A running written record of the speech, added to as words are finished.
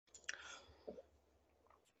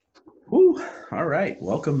Woo! All right,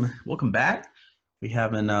 welcome back. We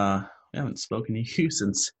haven't spoken to you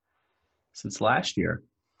since last year.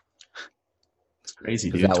 It's crazy,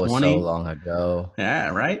 Because dude. that was so 20, long ago. yeah,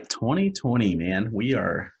 right. 2020, man. We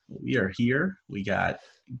are here. We got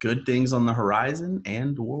good things on the horizon,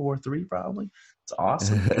 and World War III probably. It's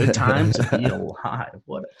awesome. Good time to be alive.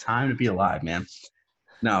 What a time to be alive, man.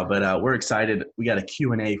 No, but we're excited. We got a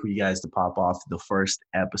Q&A for you guys to pop off the first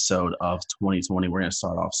episode of 2020. We're going to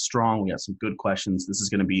start off strong. We got some good questions. This is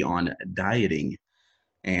going to be on dieting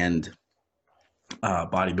and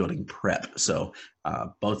bodybuilding prep. So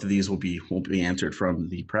both of these will be answered from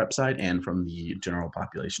the prep side and from the general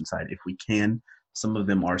population side if we can. Some of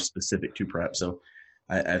them are specific to prep, so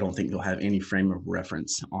I don't think you'll have any frame of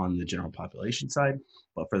reference on the general population side.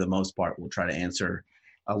 But for the most part, we'll try to answer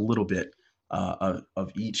a little bit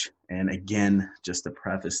of each. And again, just to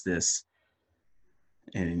preface this,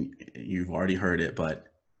 and you've already heard it, but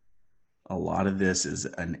a lot of this is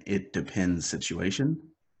an it depends situation,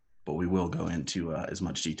 but we will go into as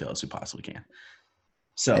much detail as we possibly can.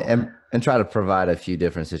 So, and try to provide a few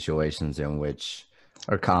different situations in which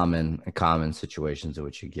are common situations in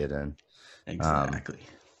which you get in. exactly.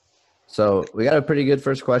 So we got a pretty good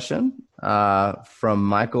first question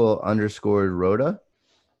from Michael_Rhoda.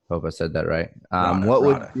 Hope I said that right. What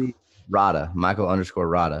would be Rada,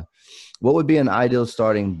 Michael_Rada? What would be an ideal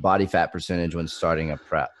starting body fat percentage when starting a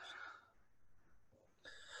prep?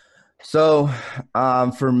 So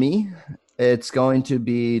for me, it's going to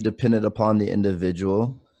be dependent upon the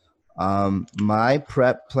individual. My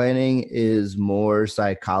prep planning is more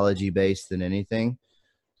psychology based than anything.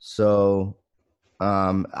 So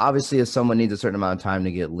obviously if someone needs a certain amount of time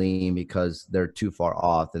to get lean because they're too far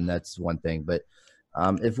off, then that's one thing. But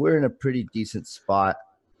if we're in a pretty decent spot,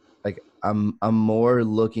 like I'm more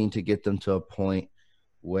looking to get them to a point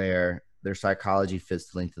where their psychology fits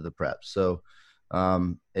the length of the prep. So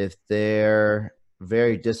if they're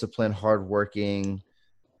very disciplined, hardworking,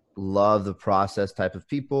 love the process type of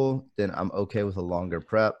people, then I'm okay with a longer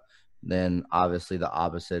prep. Then obviously the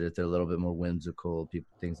opposite, if they're a little bit more whimsical, people,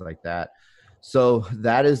 things like that. So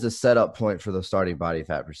that is the setup point for the starting body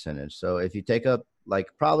fat percentage. So if you take up, like,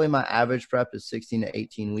 probably my average prep is 16 to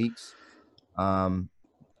 18 weeks. On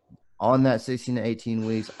that 16 to 18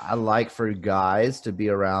 weeks, I like for guys to be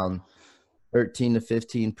around 13 to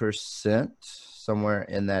 15%, somewhere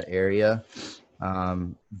in that area.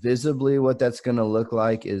 Visibly, what that's going to look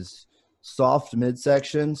like is soft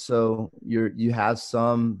midsection. So you have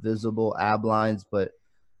some visible ab lines, but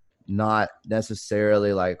not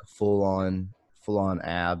necessarily like full on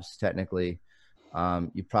abs technically.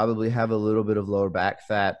 You probably have a little bit of lower back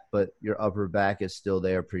fat, but your upper back is still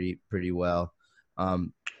there pretty well.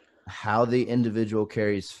 How the individual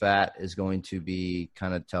carries fat is going to be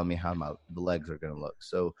kind of tell me how the legs are going to look.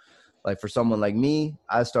 So like for someone like me,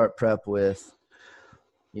 I start prep with,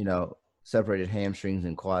 separated hamstrings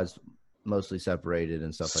and quads, mostly separated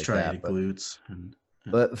and stuff like that. But Glutes.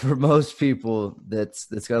 but for most people, that's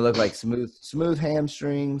going to look like smooth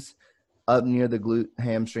hamstrings up near the glute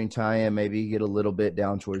hamstring tie-in, maybe get a little bit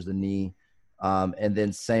down towards the knee. And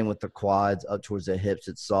then same with the quads up towards the hips.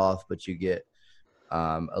 It's soft, but you get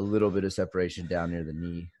a little bit of separation down near the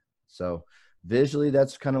knee. So visually,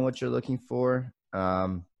 that's kind of what you're looking for.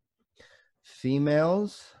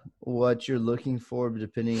 Females, what you're looking for,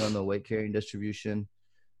 depending on the weight carrying distribution.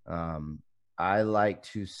 I like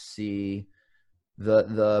to see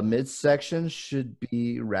the midsection should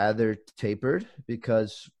be rather tapered,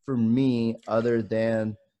 because for me, other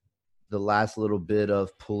than the last little bit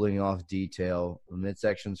of pulling off detail,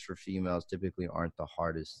 midsections for females typically aren't the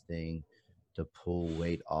hardest thing to pull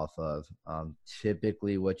weight off of.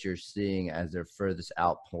 Typically what you're seeing as their furthest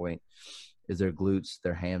out point is their glutes,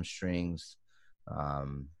 their hamstrings,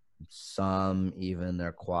 some even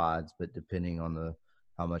their quads, but depending on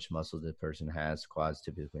how much muscle the person has, quads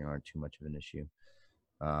typically aren't too much of an issue.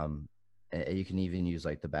 And you can even use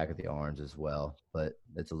like the back of the arms as well, but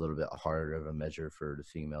it's a little bit harder of a measure for the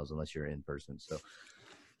females unless you're in person. So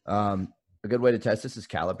a good way to test this is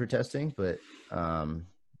caliper testing, but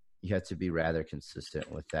you have to be rather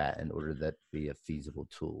consistent with that in order that to be a feasible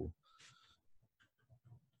tool.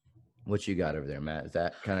 What you got over there, Matt? Does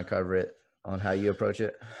that kind of cover it on how you approach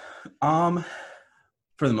it? For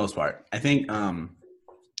the most part, I think one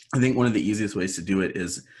of the easiest ways to do it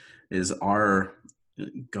is our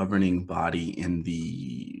governing body in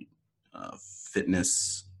the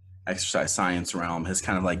fitness exercise science realm has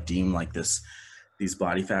kind of like deemed like these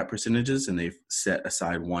body fat percentages, and they've set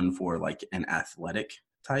aside one for like an athletic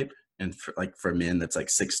type, and for men that's like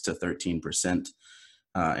 6 to 13%,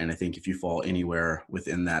 And I think if you fall anywhere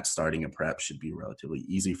within that, starting a prep should be relatively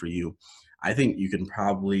easy for you. I think you can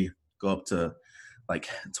probably go up to like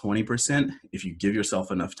 20% if you give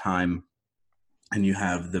yourself enough time and you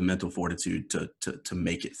have the mental fortitude to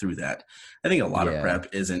make it through that. I think a lot of Yeah.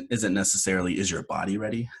 prep isn't necessarily is your body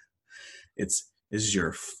ready. It's is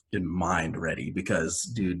your mind ready? Because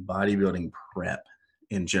dude, bodybuilding prep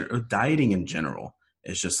in general, dieting in general,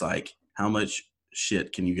 is just like how much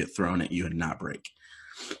shit can you get thrown at you and not break?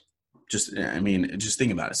 Just I mean, just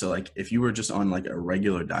think about it. So like if you were just on like a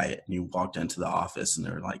regular diet and you walked into the office and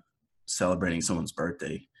they're like celebrating someone's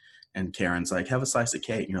birthday and Karen's like, have a slice of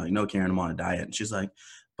cake. And you're like, no, Karen, I'm on a diet. And she's like,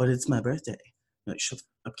 but it's my birthday. You're like, shut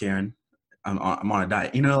up, Karen. I'm on a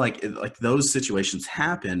diet. You know, like those situations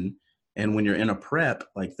happen. And when you're in a prep,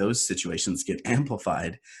 like those situations get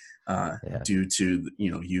amplified Yeah. due to,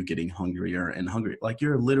 you know, you getting hungrier and hungrier. Like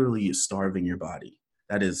you're literally starving your body.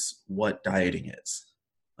 That is what dieting is.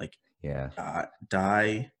 Like Yeah.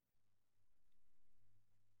 dieting,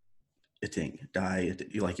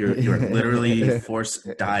 like you're literally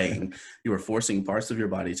dying. You are forcing parts of your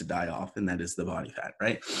body to die off, and that is the body fat,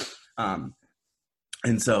 right?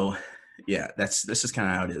 And so, yeah, that's just kind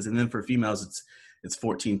of how it is. And then for females, it's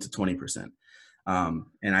 14 to 20%.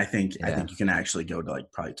 And I think you can actually go to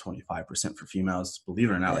like probably 25% for females.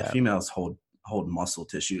 Believe it or not, like females hold muscle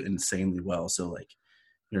tissue insanely well. So like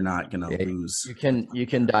you're not gonna lose. You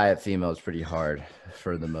can diet females pretty hard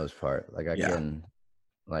for the most part. Like I can,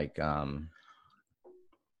 like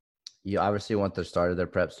you obviously want the start of their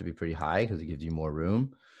preps to be pretty high because it gives you more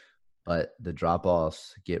room, but the drop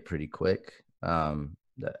offs get pretty quick.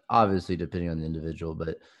 Obviously depending on the individual,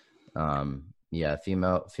 but yeah,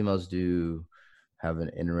 females do have an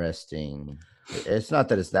interesting. It's not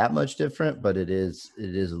that it's that much different, but it is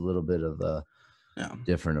a little bit of a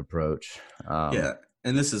different approach. Yeah,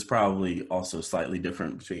 and this is probably also slightly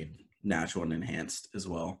different between natural and enhanced as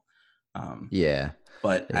well. Yeah,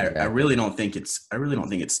 but exactly. I really don't think it's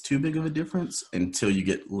too big of a difference until you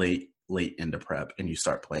get late into prep and you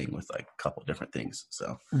start playing with like a couple different things.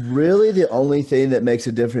 So really the only thing that makes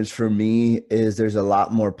a difference for me is there's a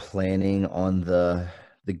lot more planning on the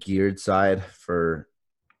geared side for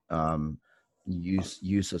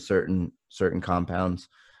use of certain compounds,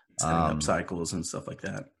 setting up cycles and stuff like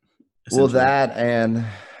that. Well, that and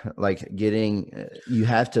like you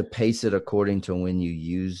have to pace it according to when you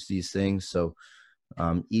use these things. So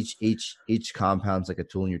each compound's like a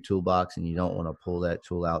tool in your toolbox, and you don't want to pull that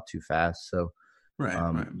tool out too fast. So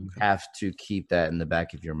you have to keep that in the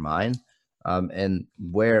back of your mind. And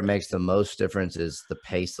where it makes the most difference is the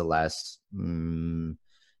pace the last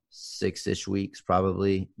 6-ish weeks.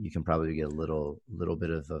 Probably you can probably get a little bit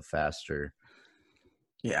of a faster.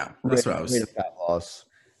 Yeah, that's what I was. Rate of fat loss.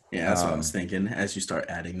 Yeah, that's what I was thinking. As you start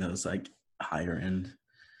adding those like higher end,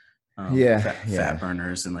 fat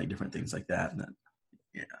burners and like different things like that, and then,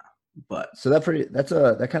 but so that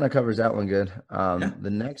kind of covers that one good. The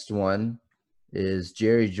next one is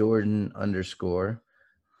Jerry Jordan _.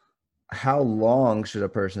 How long should a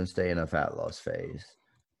person stay in a fat loss phase?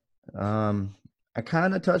 I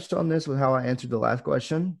kind of touched on this with how I answered the last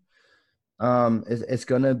question. It's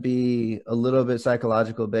going to be a little bit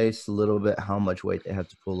psychological based, a little bit how much weight they have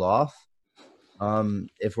to pull off.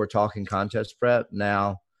 If we're talking contest prep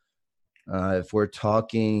now, if we're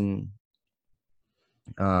talking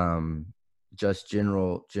just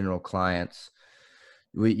general clients,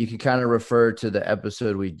 you can kind of refer to the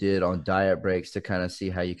episode we did on diet breaks to kind of see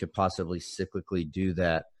how you could possibly cyclically do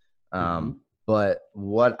that. But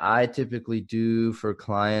what I typically do for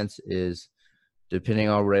clients is, depending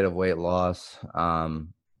on rate of weight loss,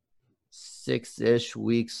 6-ish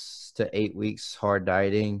weeks to 8 weeks hard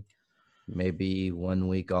dieting, maybe 1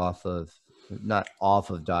 week not off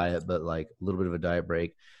of diet, but like a little bit of a diet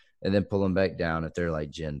break, and then pull them back down if they're like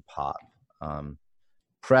gen pop.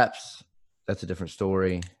 Preps, that's a different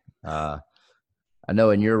story. I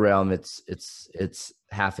know in your realm it's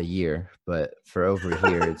half a year, but for over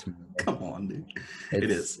here it's come on, dude.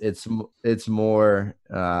 It's more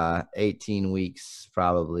 18 weeks,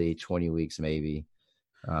 probably 20 weeks maybe.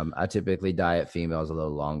 I typically diet females a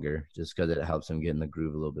little longer just because it helps them get in the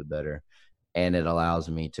groove a little bit better, and it allows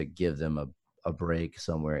me to give them a break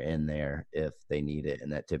somewhere in there if they need it,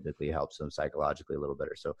 and that typically helps them psychologically a little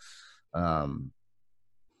better. So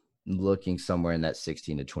looking somewhere in that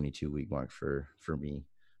 16 to 22 week mark for me,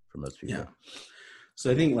 for most people. Yeah.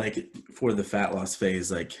 So I think like for the fat loss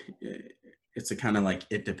phase, like it's a kind of like,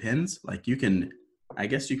 it depends. Like I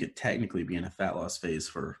guess you could technically be in a fat loss phase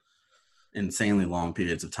for insanely long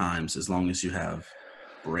periods of times as long as you have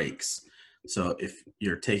breaks. So if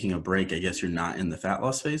you're taking a break, I guess you're not in the fat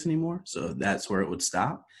loss phase anymore. So that's where it would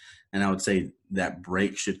stop. And I would say that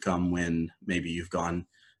break should come when maybe you've gone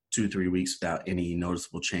 2, 3 weeks without any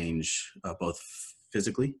noticeable change, both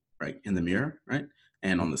physically, right, in the mirror, right,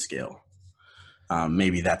 and on the scale.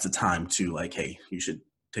 Maybe that's a time to like, hey, you should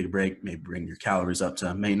take a break, maybe bring your calories up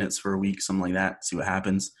to maintenance for a week, something like that, see what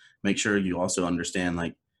happens. Make sure you also understand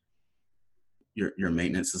like your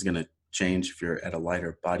maintenance is going to change if you're at a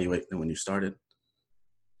lighter body weight than when you started.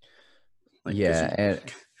 Like, because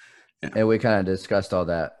Yeah, and we kind of discussed all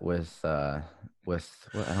that with well,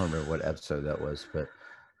 I don't remember what episode that was, but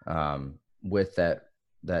with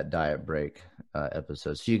that diet break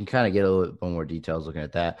episode, so you can kind of get a little bit more details looking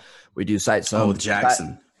at that. We do cite some with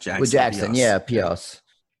Jackson with Jackson, Pios. yeah, Pios.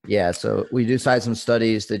 Yeah, so we do cite some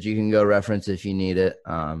studies that you can go reference if you need it.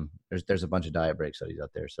 There's a bunch of diet break studies out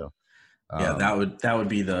there, so yeah, that would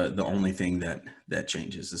be the only thing that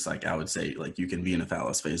changes. It's like I would say like you can be in a fat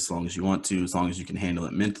loss phase as long as you want to, as long as you can handle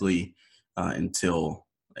it mentally, until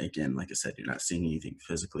again, like I said, you're not seeing anything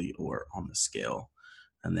physically or on the scale,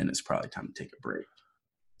 and then it's probably time to take a break.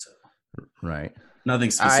 So right, nothing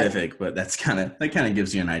specific, but that kind of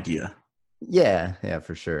gives you an idea. Yeah,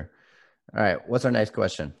 for sure. All right, what's our next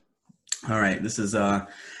question? All right, this is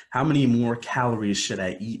how many more calories should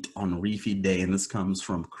I eat on refeed day? And this comes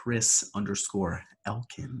from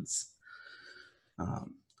Chris_Elkins.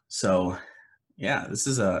 So yeah, this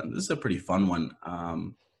is a pretty fun one.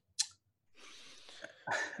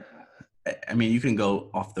 I mean, you can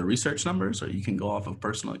go off the research numbers, or you can go off of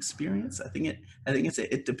personal experience. I think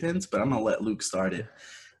it depends, but I'm gonna let Luke start it.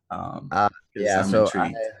 Yeah, so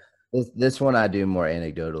this one I do more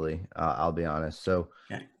anecdotally. I'll be honest. So,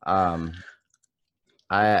 okay.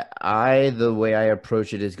 I the way I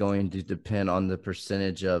approach it is going to depend on the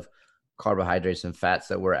percentage of carbohydrates and fats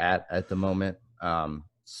that we're at the moment.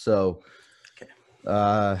 So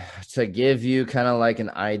to give you kind of like an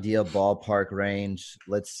ideal ballpark range,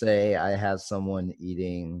 let's say I have someone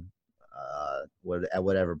eating at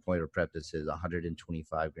whatever point of prep this is,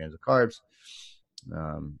 125 grams of carbs,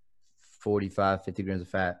 45, 50 grams of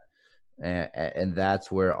fat. And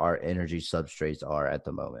that's where our energy substrates are at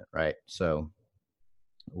the moment, right? So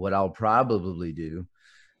what I'll probably do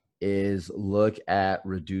is look at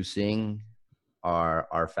reducing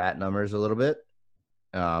our fat numbers a little bit,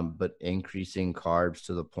 but increasing carbs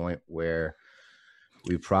to the point where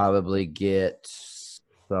we probably get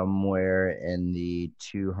somewhere in the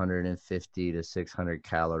 250 to 600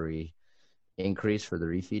 calorie increase for the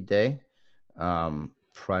refeed day,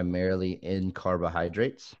 primarily in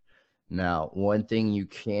carbohydrates. Now, one thing you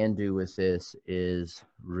can do with this is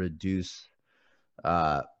reduce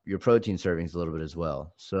your protein servings a little bit as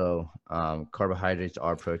well. So carbohydrates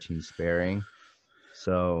are protein sparing.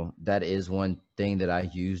 So that is one thing that I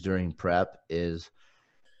use during prep is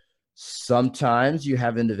sometimes you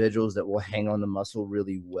have individuals that will hang on the muscle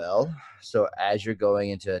really well. So as you're going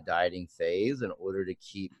into a dieting phase, in order to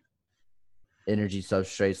keep energy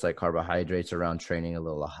substrates like carbohydrates around training a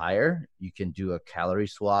little higher, you can do a calorie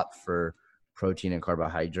swap for protein and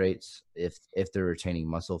carbohydrates if they're retaining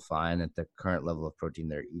muscle fine at the current level of protein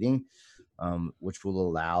they're eating, which will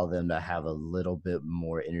allow them to have a little bit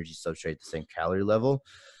more energy substrate at the same calorie level.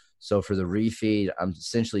 So for the refeed, I'm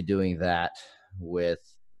essentially doing that with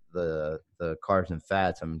the carbs and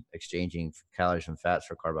fats. I'm exchanging calories and fats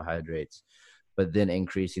for carbohydrates, but then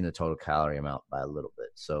increasing the total calorie amount by a little bit.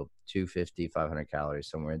 So 250, 500 calories,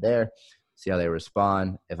 somewhere there. See how they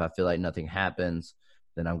respond. If I feel like nothing happens,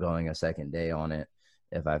 then I'm going a second day on it.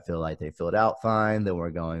 If I feel like they fill it out fine, then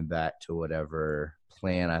we're going back to whatever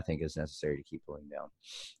plan I think is necessary to keep pulling down.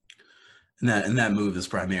 And that move is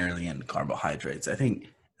primarily in carbohydrates. I think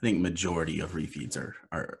majority of refeeds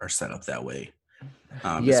are set up that way,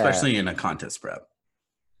 especially in a contest prep.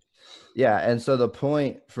 Yeah, and so the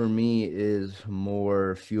point for me is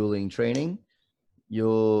more fueling training.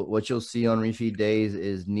 What you'll see on refeed days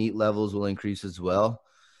is NEAT levels will increase as well.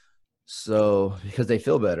 So because they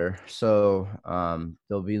feel better, so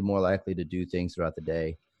they'll be more likely to do things throughout the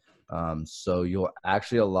day. So you'll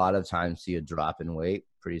actually a lot of times see a drop in weight,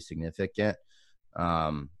 pretty significant,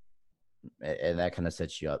 and that kind of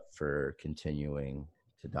sets you up for continuing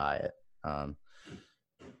to diet.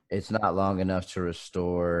 It's not long enough to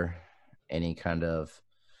restore any kind of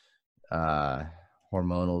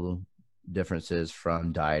hormonal differences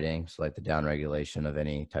from dieting, so like the downregulation of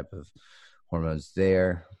any type of hormones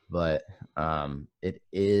there, but it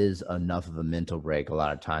is enough of a mental break. A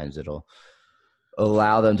lot of times it'll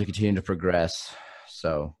allow them to continue to progress.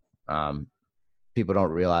 So people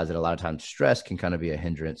don't realize that a lot of times stress can kind of be a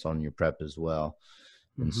hindrance on your prep as well.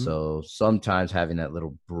 And Mm-hmm. so sometimes having that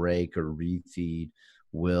little break or refeed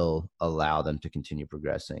will allow them to continue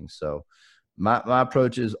progressing. So my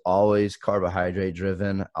approach is always carbohydrate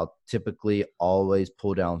driven. I'll typically always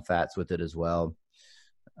pull down fats with it as well.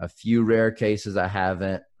 A few rare cases I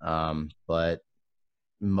haven't, but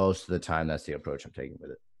most of the time that's the approach I'm taking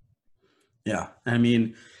with it. Yeah. I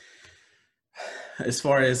mean, as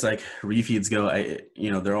far as like refeeds go,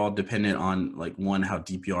 they're all dependent on like one, how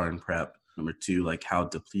deep you are in prep. Number two, like how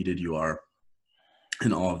depleted you are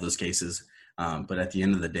in all of those cases. But at the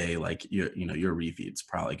end of the day, like your refeed's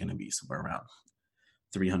probably going to be somewhere around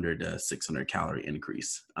 300 to 600 calorie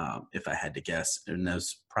increase, if I had to guess. And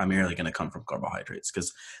that's primarily going to come from carbohydrates,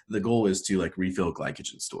 because the goal is to like refill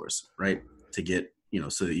glycogen stores, right? To get,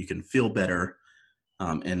 so that you can feel better.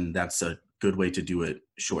 And that's a good way to do it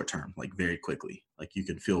short term, like very quickly. Like you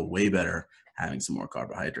can feel way better having some more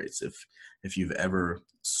carbohydrates. If you've ever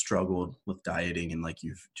struggled with dieting and like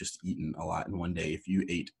you've just eaten a lot in one day, if you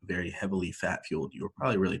ate very heavily fat fueled, you were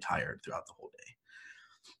probably really tired throughout the whole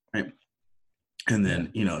day, right? And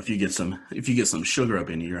then, if you get some sugar up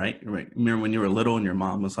in you, right? Remember when you were little and your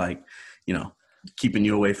mom was like, keeping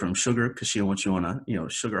you away from sugar because she didn't want you on a,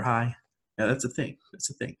 sugar high. Yeah, that's a thing. That's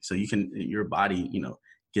a thing. So your body,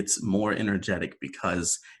 gets more energetic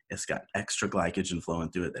because it's got extra glycogen flowing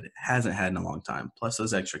through it that it hasn't had in a long time, plus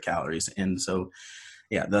those extra calories. And so,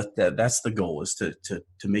 yeah, that's the goal, is to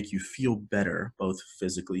make you feel better, both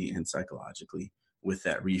physically and psychologically, with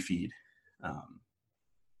that refeed.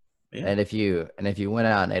 Yeah. And if you went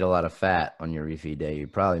out and ate a lot of fat on your refeed day, you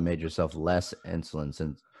probably made yourself less insulin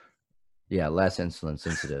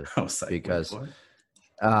sensitive, I was like, because what?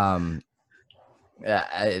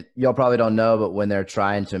 Y'all probably don't know, but when they're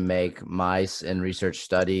trying to make mice in research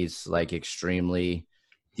studies like extremely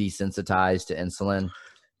desensitized to insulin,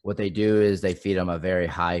 what they do is they feed them a very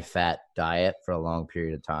high fat diet for a long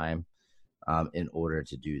period of time, in order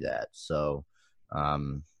to do that. So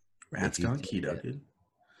Rats gone keto, dude.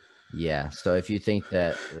 yeah. So if you think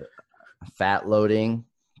that fat loading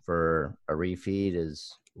for a refeed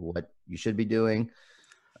is what you should be doing,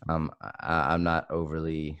 I'm not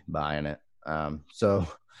overly buying it. I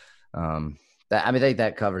think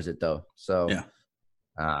that covers it though. So yeah.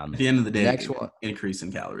 At the end of the day, next one, increase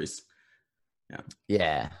in calories.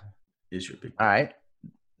 Yeah. Is your big. All right.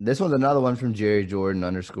 This one's another one from Jerry Jordan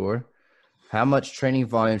 _. How much training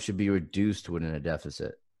volume should be reduced when in a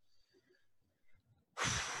deficit?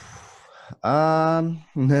 My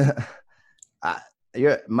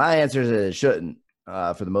answer is that it shouldn't,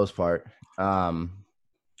 for the most part.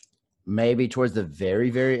 Maybe towards the very,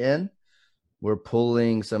 very end, we're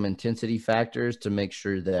pulling some intensity factors to make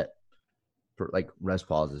sure that, like rest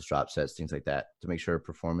pauses, drop sets, things like that, to make sure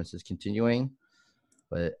performance is continuing.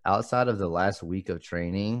 But outside of the last week of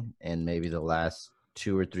training and maybe the last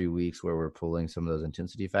 2 or 3 weeks where we're pulling some of those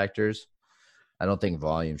intensity factors, I don't think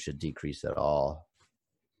volume should decrease at all.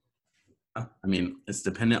 I mean, it's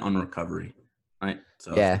dependent on recovery, right?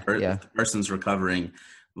 So if the person's recovering,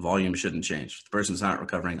 volume shouldn't change. If the person's not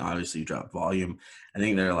recovering, obviously you drop volume. I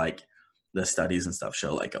think they're like, the studies and stuff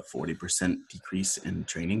show like a 40% decrease in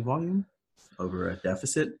training volume over a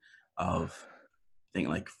deficit of, I think,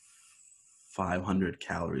 like 500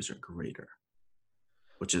 calories or greater,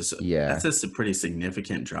 which is, that's just a pretty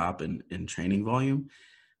significant drop in training volume.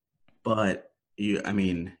 But you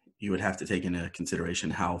would have to take into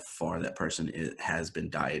consideration how far that person has been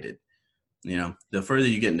dieted. The further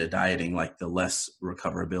you get into dieting, like the less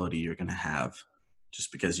recoverability you're going to have,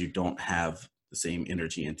 just because you don't have the same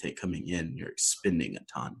energy intake coming in. You're expending a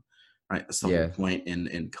ton, right? That's the whole point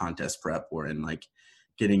in contest prep, or in like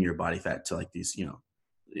getting your body fat to like these,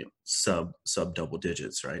 sub double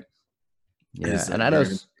digits, right? Yeah, and I know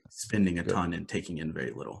spending a ton and taking in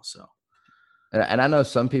very little. So, and I know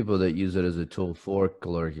some people that use it as a tool for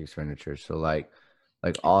caloric expenditure. So like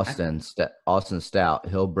Austin Stout,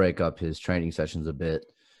 he'll break up his training sessions a bit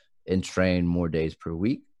and train more days per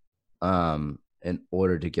week, in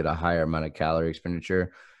order to get a higher amount of calorie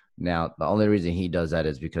expenditure. Now, the only reason he does that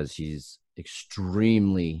is because he's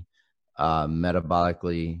extremely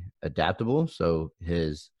metabolically adaptable. So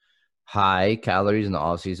his high calories in the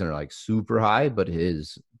off season are like super high, but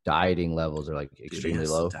his dieting levels are like extremely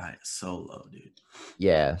low. Diet so low, dude.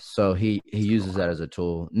 Yeah, so he uses that as a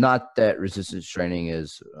tool. Not that resistance training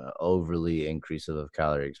is overly increasive of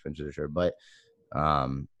calorie expenditure, but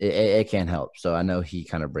it can help. So I know he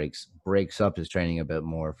kind of breaks up his training a bit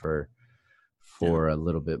more for a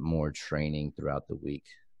little bit more training throughout the week.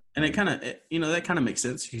 And it kind of, that kind of makes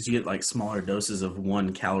sense, because you get like smaller doses of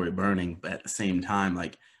 1 calorie burning, but at the same time,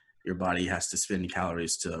 like your body has to spend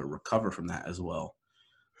calories to recover from that as well.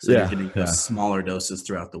 So you're getting those smaller doses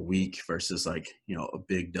throughout the week versus like, a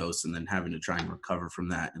big dose and then having to try and recover from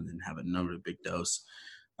that and then have another big dose.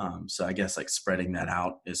 So I guess like spreading that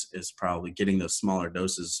out is probably getting those smaller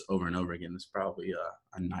doses over and over again is probably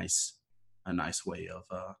a nice way of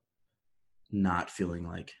not feeling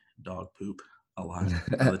like dog poop a lot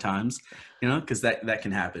of the times, because that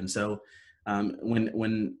can happen. So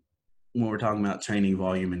when we're talking about training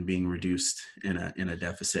volume and being reduced in a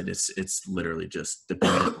deficit, it's literally just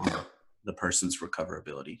dependent on the person's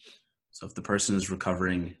recoverability. So if the person is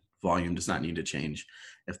recovering, volume does not need to change.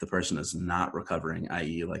 If the person is not recovering,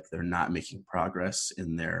 i.e. like they're not making progress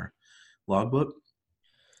in their logbook,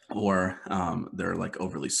 or they're like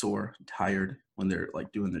overly sore, tired when they're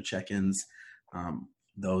like doing their check-ins,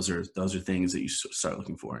 those are things that you start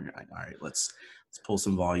looking for, and you're like, all right, let's pull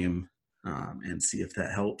some volume and see if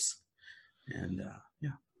that helps. And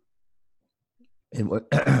And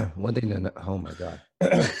one thing to oh my god,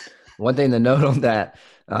 one thing to note on that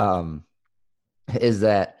is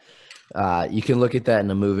that you can look at that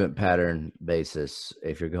in a movement pattern basis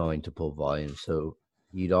if you're going to pull volume. So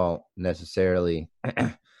you don't necessarily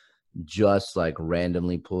just like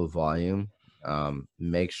randomly pull volume.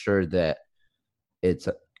 Make sure that it's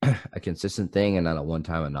a consistent thing and not a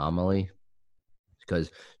one-time anomaly,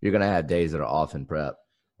 because you're going to have days that are off in prep.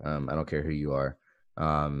 I don't care who you are.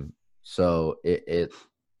 So it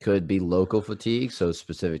could be local fatigue, so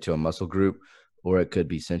specific to a muscle group, or it could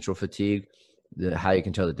be central fatigue. How you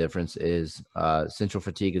can tell the difference is central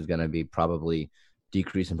fatigue is going to be probably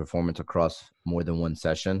decrease in performance across more than one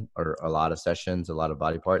session or a lot of sessions, a lot of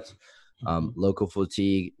body parts. Local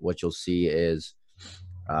fatigue, what you'll see is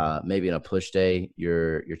maybe in a push day,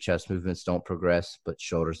 your chest movements don't progress, but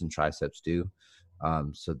shoulders and triceps do.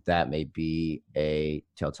 So that may be a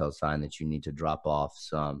telltale sign that you need to drop off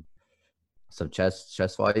some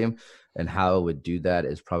chest volume. And how it would do that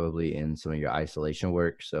is probably in some of your isolation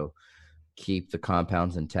work. So keep the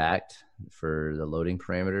compounds intact for the loading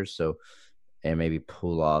parameters. So, and maybe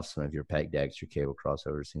pull off some of your pec decks, your cable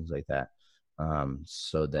crossovers, things like that,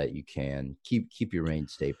 so that you can keep your range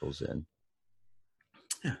staples in.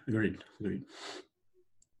 Yeah, agreed.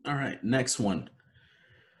 All right, next one.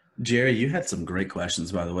 Jerry, you had some great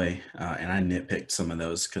questions, by the way, and I nitpicked some of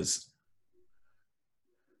those because,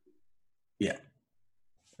 yeah,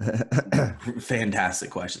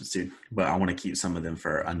 fantastic questions, dude. But I want to keep some of them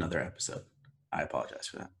for another episode. I apologize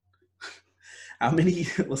for that.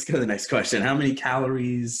 Let's go to the next question. How many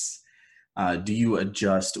calories do you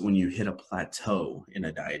adjust when you hit a plateau in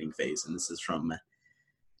a dieting phase? And this is from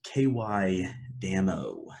KY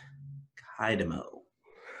Damo.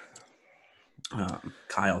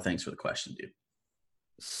 Kyle, thanks for the question, dude.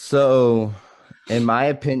 So, in my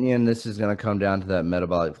opinion, this is going to come down to that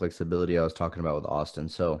metabolic flexibility I was talking about with Austin.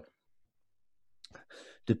 So,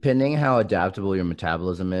 depending how adaptable your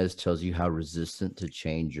metabolism is, tells you how resistant to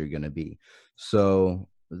change you're going to be. So,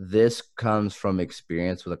 this comes from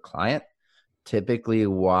experience with a client. Typically,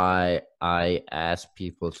 why I ask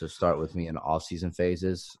people to start with me in off-season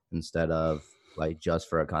phases instead of like just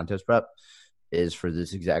for a contest prep is for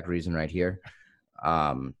this exact reason right here.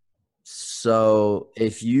 So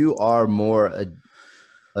if you are more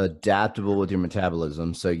adaptable with your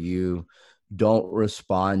metabolism, so you don't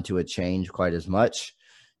respond to a change quite as much,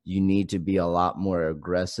 you need to be a lot more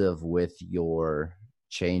aggressive with your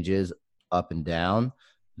changes up and down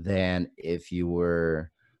than if you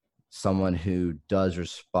were someone who does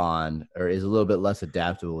respond or is a little bit less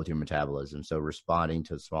adaptable with your metabolism. So responding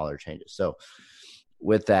to smaller changes. So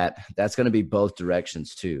with that, that's going to be both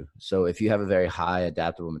directions too. So if you have a very high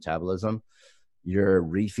adaptable metabolism, your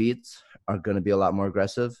refeeds are going to be a lot more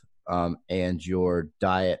aggressive, and your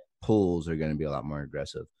diet pulls are going to be a lot more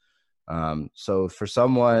aggressive. So for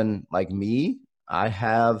someone like me, I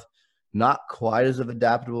have not quite as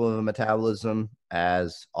adaptable of a metabolism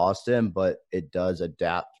as Austin, but it does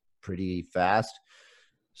adapt pretty fast.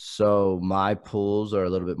 So my pulls are a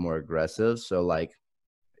little bit more aggressive. So like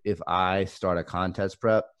if I start a contest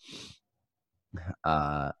prep,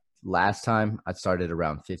 last time I started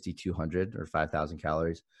around 5,200 or 5,000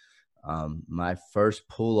 calories. My first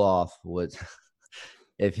pull off was,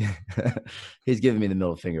 if he's giving me the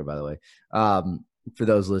middle finger, by the way, for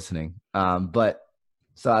those listening. But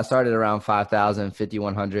so I started around 5,000,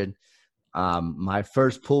 5,100. My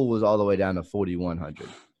first pull was all the way down to 4,100.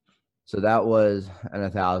 So that was an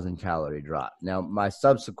 1,000 calorie drop. Now my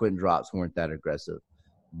subsequent drops weren't that aggressive,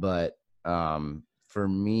 but for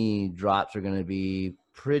me, drops are going to be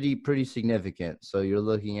pretty significant. So you're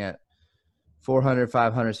looking at 400,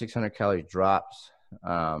 500, 600 calorie drops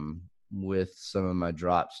with some of my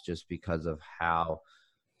drops, just because of how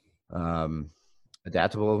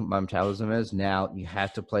adaptable my metabolism is. Now you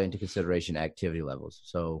have to play into consideration activity levels.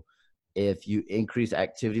 So if you increase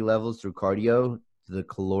activity levels through cardio, the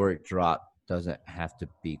caloric drop doesn't have to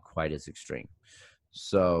be quite as extreme.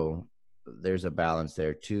 So there's a balance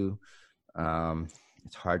there too.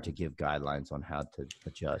 It's hard to give guidelines on how to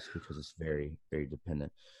adjust because it's very, very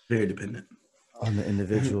dependent. Very dependent On the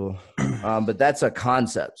individual. But that's a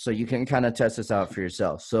concept. So you can kind of test this out for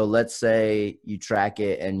yourself. So let's say you track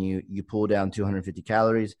it and you pull down 250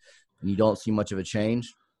 calories and you don't see much of a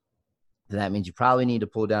change. Then that means you probably need to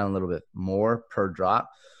pull down a little bit more per drop.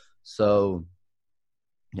 So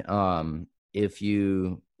if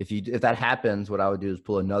that happens, what I would do is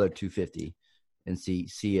pull another 250 and see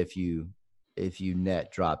if you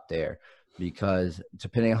net drop there, because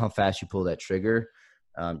depending on how fast you pull that trigger,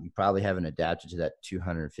 you probably haven't adapted to that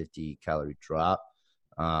 250 calorie drop.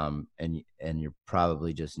 And you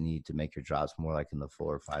probably just need to make your drops more like in the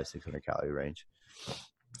 400, 500, 600 calorie range.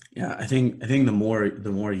 Yeah, I think the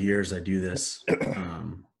more years I do this,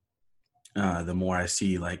 the more I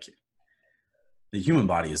see like the human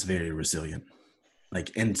body is very resilient.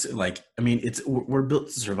 We're built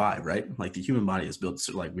to survive, right? Like the human body is built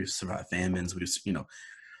to, like, we've survived famines, we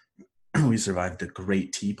survived the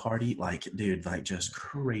Great Tea Party, like, dude, like just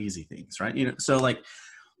crazy things, right? So like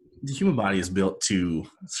the human body is built to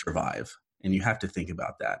survive, and you have to think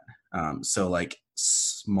about that. So like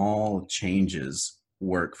small changes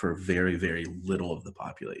work for very, very little of the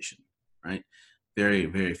population, right? Very,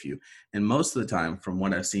 very few. And most of the time, from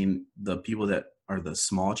what I've seen, the people that are the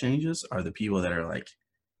small changes are the people that are like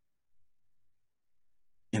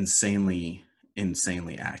insanely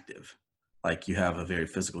active. Like you have a very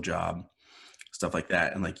physical job, stuff like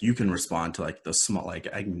that. And like you can respond to like the small, like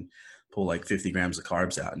I can pull like 50 grams of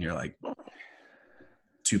carbs out and you're like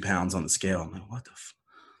 2 pounds on the scale. I'm like, what the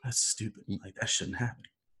that's stupid. Like that shouldn't happen.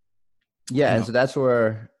 Yeah. And so that's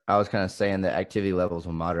where I was kind of saying that activity levels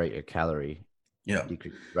will moderate your calorie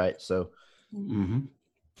decrease, right? So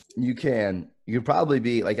you can probably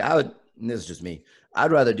be like, this is just me,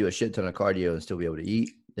 I'd rather do a shit ton of cardio and still be able to eat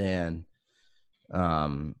than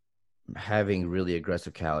having really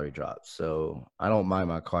aggressive calorie drops. So I don't mind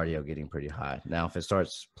my cardio getting pretty high. Now, if it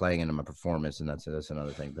starts playing into my performance, and that's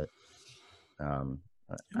another thing. But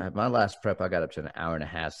my last prep, I got up to an hour and a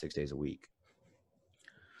half, 6 days a week.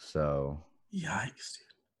 So yikes,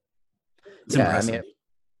 dude. It's impressive.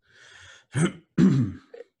 I mean,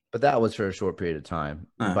 but that was for a short period of time.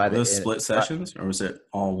 By the split sessions, or was it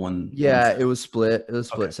all one? Yeah, it was split. It was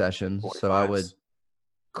split sessions. So I would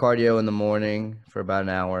cardio in the morning for about an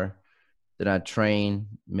hour. Then I'd train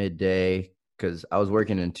midday because I was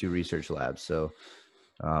working in 2 research labs. So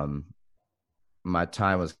my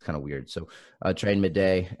time was kind of weird. So I'd train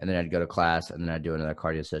midday and then I'd go to class and then I'd do another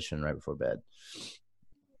cardio session right before bed.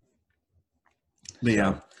 But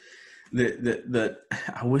yeah,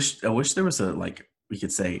 I wish there was a, like, we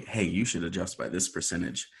could say, hey, you should adjust by this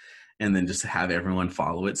percentage, and then just have everyone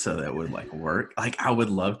follow it so that would like work. Like I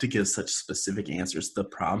would love to give such specific answers. The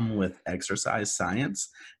problem with exercise science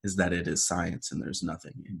is that it is science and there's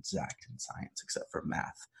nothing exact in science except for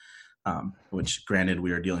math, which granted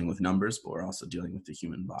we are dealing with numbers, but we're also dealing with the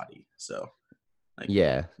human body. So like,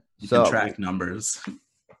 you can track numbers,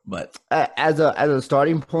 but as a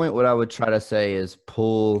starting point, what I would try to say is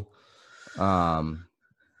pull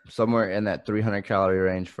somewhere in that 300 calorie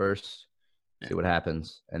range first, see what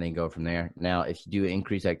happens, and then go from there. Now, if you do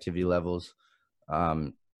increase activity levels,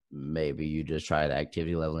 maybe you just try the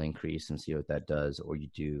activity level increase and see what that does, or you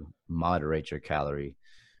do moderate your calorie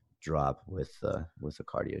drop with a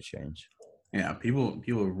cardio change. Yeah, people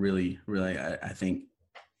really, I think,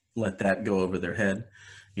 let that go over their head,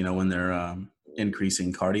 when they're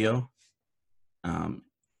increasing cardio,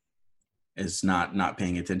 is not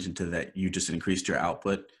paying attention to that. You just increased your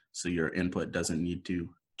output, so your input doesn't need to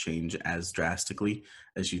change as drastically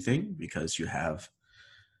as you think because you have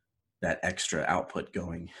that extra output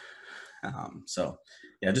going. So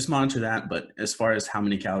yeah, just monitor that. But as far as how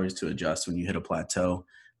many calories to adjust when you hit a plateau,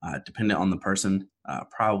 dependent on the person,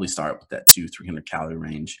 probably start with that 200-300 calorie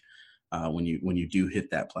range when you do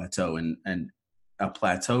hit that plateau. And a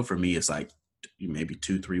plateau for me is like maybe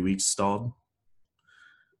 2-3 weeks stalled.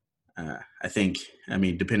 I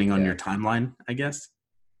mean, depending on your timeline, I guess,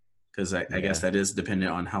 because I guess that is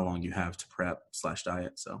dependent on how long you have to prep /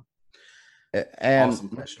 diet. So, and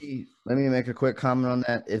awesome. Let me make a quick comment on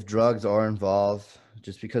that. If drugs are involved,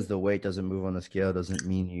 just because the weight doesn't move on the scale doesn't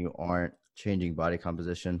mean you aren't changing body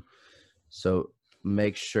composition. So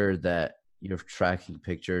make sure that you're tracking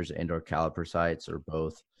pictures and/or caliper sites or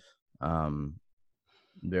both.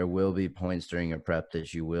 There will be points during your prep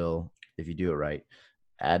that you will, if you do it right,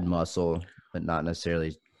 add muscle, but not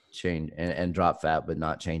necessarily change and drop fat, but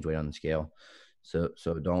not change weight on the scale. So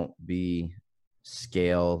don't be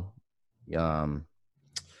scale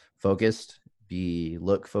focused, be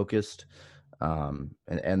look focused.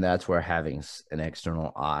 And that's where having an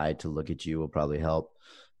external eye to look at you will probably help.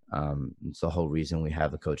 It's the whole reason we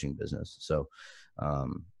have a coaching business. So,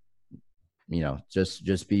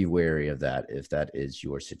 just be wary of that if that is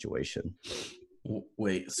your situation.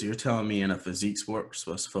 Wait, so you're telling me in a physique sport we're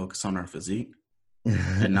supposed to focus on our physique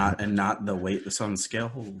and not the weight that's on the scale?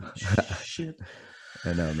 Holy shit!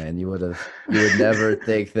 I know, man. You would never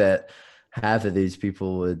think that half of these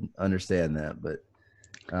people would understand that, but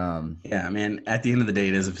yeah, man. At the end of the day,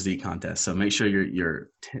 it is a physique contest, so make sure you're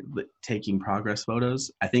taking progress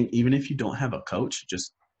photos. I think even if you don't have a coach,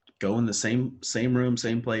 just go in the same room,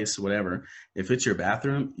 same place, whatever. If it's your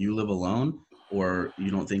bathroom, you live alone, or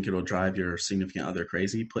you don't think it'll drive your significant other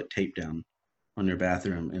crazy, put tape down on your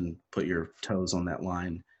bathroom and put your toes on that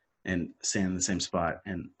line and stand in the same spot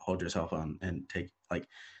and hold yourself on and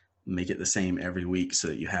make it the same every week so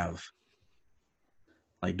that you have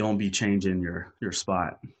don't be changing your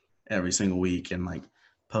spot every single week and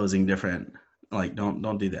posing different.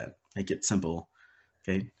 Don't do that. Make it simple.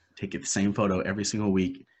 Okay. Take it the same photo every single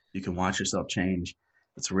week. You can watch yourself change.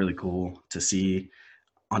 It's really cool to see.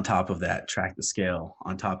 On top of that, track the scale.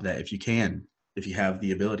 On top of that, if you have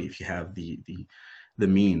the ability, if you have the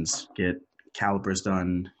means, get calipers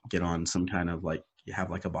done, get on some kind of you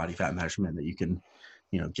have a body fat measurement that you can,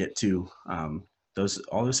 get to.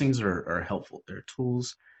 All those things are helpful. They're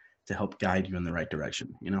tools to help guide you in the right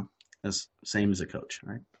direction. As same as a coach,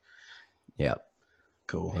 right? Yeah.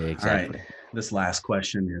 Cool. Exactly. All right. This last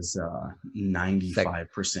question is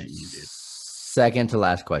 95% you did. Second to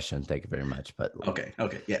last question. Thank you very much. But okay.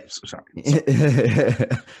 Yeah. Sorry.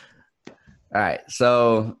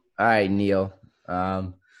 All right, Neil.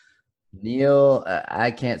 Neil,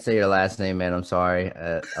 I can't say your last name, man. I'm sorry.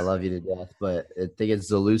 I love you to death, but I think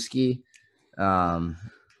it's Zalewski.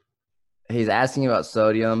 He's asking about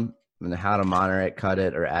sodium and how to monitor it, cut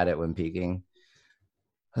it, or add it when peaking.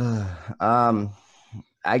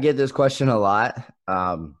 I get this question a lot.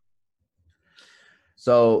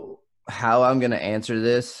 So how I'm going to answer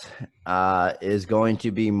this is going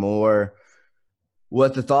to be more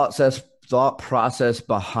what the thought process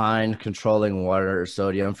behind controlling water or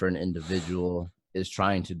sodium for an individual is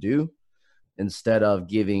trying to do, instead of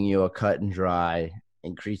giving you a cut and dry,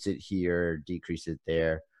 increase it here, decrease it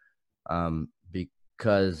there.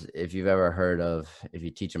 Because if you've ever heard of, if you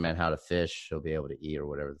teach a man how to fish, he'll be able to eat, or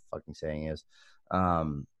whatever the fucking saying is.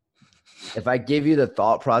 If I give you the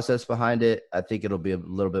thought process behind it, I think it'll be a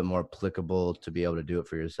little bit more applicable to be able to do it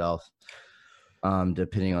for yourself,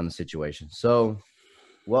 depending on the situation. So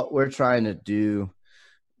what we're trying to do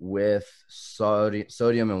with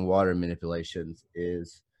sodium and water manipulations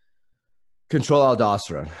is control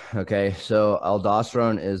aldosterone. Okay. So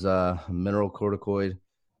aldosterone is a mineral corticoid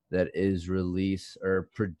that is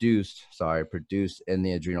produced in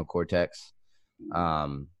the adrenal cortex.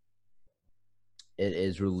 It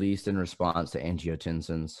is released in response to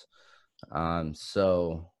angiotensins.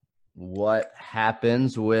 So what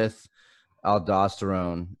happens with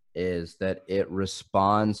aldosterone is that it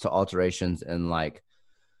responds to alterations in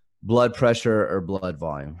blood pressure or blood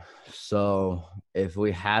volume. So if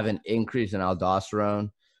we have an increase in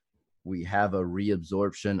aldosterone, we have a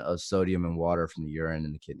reabsorption of sodium and water from the urine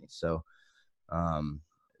and the kidneys. So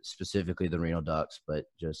specifically the renal ducts, but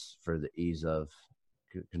just for the ease of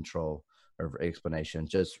control or explanation,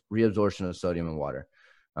 just reabsorption of sodium and water.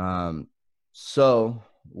 So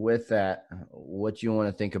with that, what you want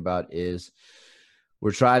to think about is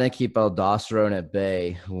we're trying to keep aldosterone at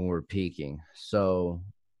bay when we're peaking. So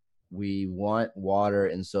we want water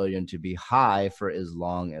and sodium to be high for as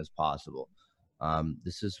long as possible.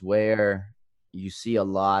 This is where you see a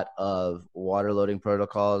lot of water loading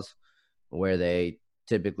protocols where they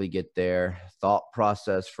typically get their thought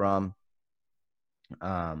process from.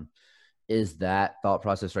 Is that thought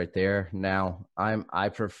process right there. Now, I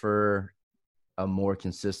prefer a more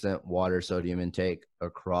consistent water sodium intake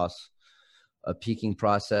across a peaking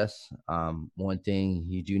process. One thing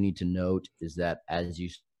you do need to note is that as you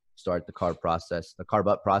start the carb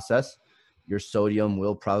up process, your sodium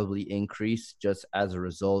will probably increase just as a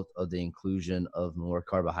result of the inclusion of more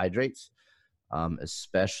carbohydrates,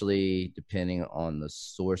 especially depending on the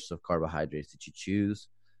source of carbohydrates that you choose.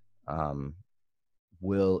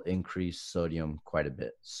 Will increase sodium quite a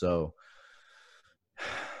bit. So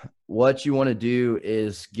what you want to do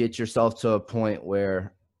is get yourself to a point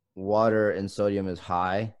where water and sodium is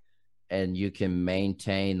high and you can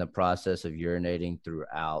maintain the process of urinating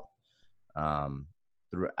throughout.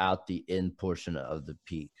 throughout the end portion of the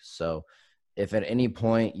peak. So if at any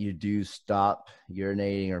point you do stop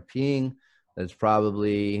urinating or peeing, that's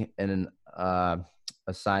probably a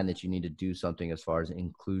sign that you need to do something as far as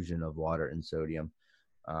inclusion of water and sodium.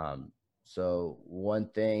 So one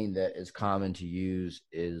thing that is common to use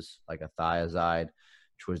is like a thiazide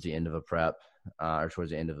towards the end of a prep or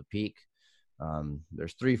towards the end of a peak.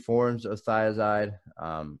 There's 3 forms of thiazide.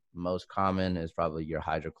 Most common is probably your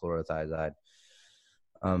hydrochlorothiazide.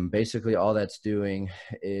 Basically, all that's doing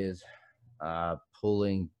is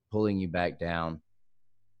pulling you back down.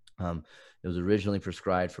 It was originally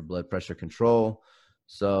prescribed for blood pressure control,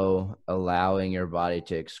 so allowing your body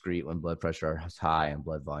to excrete when blood pressure is high and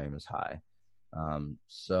blood volume is high.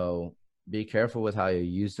 So be careful with how you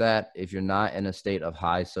use that. If you're not in a state of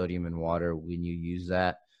high sodium in water when you use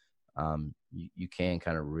that, you can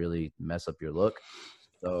kind of really mess up your look.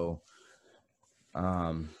 So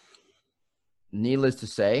needless to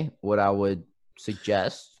say, what I would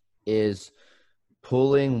suggest is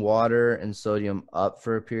pulling water and sodium up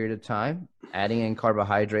for a period of time. Adding in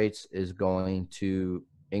carbohydrates is going to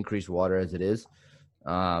increase water as it is.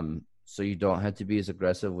 So you don't have to be as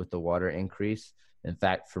aggressive with the water increase. In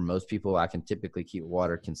fact, for most people, I can typically keep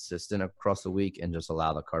water consistent across the week and just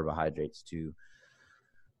allow the carbohydrates to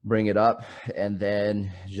bring it up, and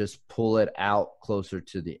then just pull it out closer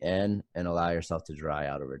to the end and allow yourself to dry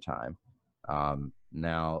out over time.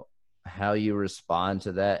 Now, how you respond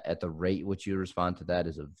to that at the rate which you respond to that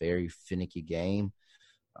is a very finicky game.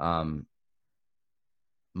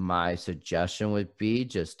 My suggestion would be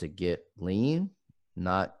just to get lean,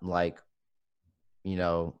 not like,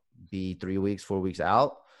 be 3 weeks, 4 weeks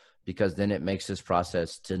out, because then it makes this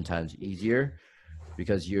process 10 times easier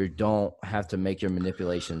because you don't have to make your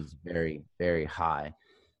manipulations very, very high.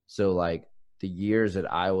 So like the years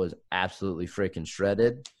that I was absolutely freaking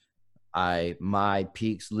shredded, my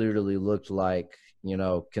peaks literally looked like,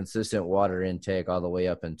 consistent water intake all the way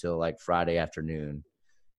up until like Friday afternoon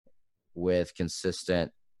with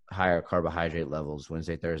consistent higher carbohydrate levels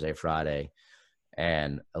Wednesday, Thursday, Friday,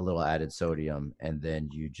 and a little added sodium. And then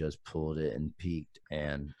you just pulled it and peaked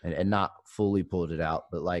and not fully pulled it out,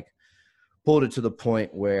 but like pulled it to the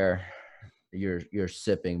point where you're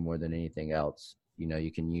sipping more than anything else.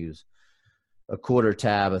 You can use a quarter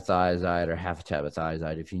tab of thiazide or half a tab of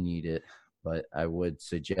thiazide if you need it, but I would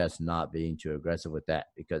suggest not being too aggressive with that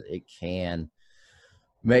because it can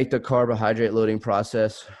make the carbohydrate loading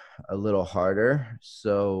process a little harder.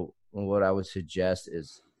 So what I would suggest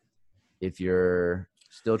is if you're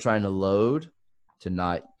still trying to load, to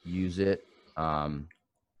not use it.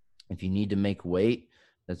 If you need to make weight,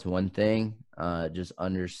 that's one thing. Just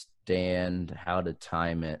understand how to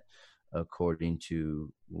time it according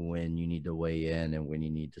to when you need to weigh in and when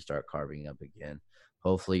you need to start carving up again.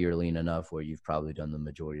 Hopefully you're lean enough where you've probably done the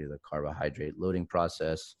majority of the carbohydrate loading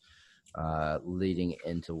process leading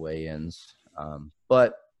into weigh-ins.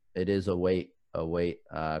 But it is a weight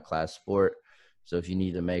class sport. So if you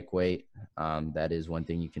need to make weight, that is one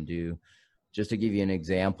thing you can do. Just to give you an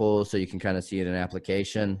example so you can kind of see it in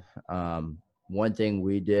application. One thing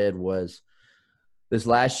we did was this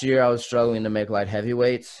last year I was struggling to make light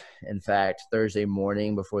heavyweights. In fact, Thursday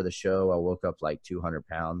morning before the show, I woke up like 200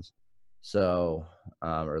 pounds. So,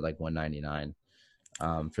 or like 199.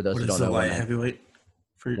 For those who don't know, light heavyweight?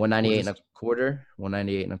 198 and a quarter.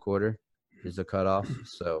 198 and a quarter is the cutoff.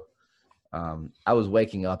 So, I was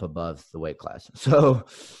waking up above the weight class. So,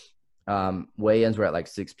 weigh-ins were at like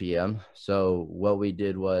 6 p.m. So what we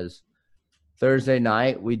did was Thursday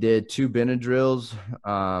night, we did 2 Benadryls,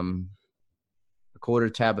 a quarter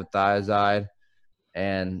tab of thiazide,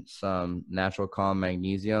 and some Natural Calm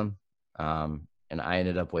magnesium. And I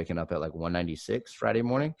ended up waking up at like 196 Friday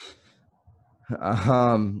morning.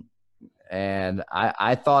 And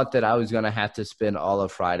I thought that I was going to have to spend all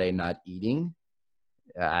of Friday not eating.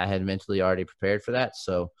 I had mentally already prepared for that.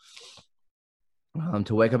 So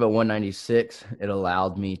to wake up at 196, it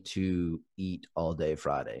allowed me to eat all day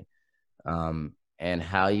Friday. And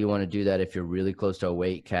how you want to do that if you're really close to a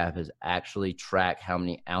weight cap is actually track how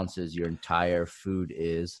many ounces your entire food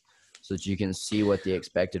is so that you can see what the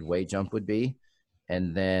expected weight jump would be.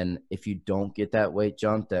 And then if you don't get that weight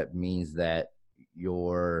jump, that means that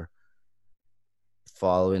you're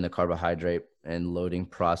following the carbohydrate and loading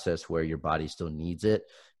process where your body still needs it.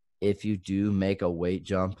 If you do make a weight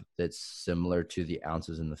jump that's similar to the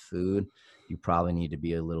ounces in the food, you probably need to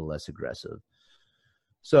be a little less aggressive.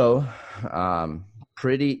 So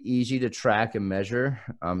pretty easy to track and measure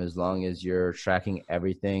as long as you're tracking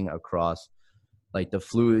everything across like the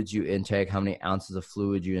fluids you intake, how many ounces of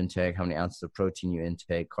fluid you intake, how many ounces of protein you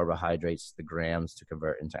intake, carbohydrates, the grams to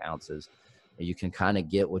convert into ounces. you can kind of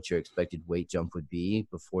get what your expected weight jump would be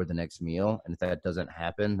before the next meal. And if that doesn't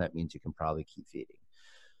happen, that means you can probably keep feeding.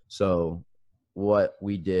 So what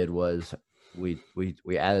we did was we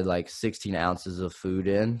added like 16 ounces of food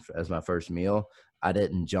in as my first meal. I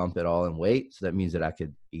didn't jump at all in weight. So that means that I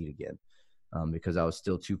could eat again, because I was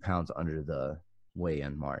still 2 pounds under the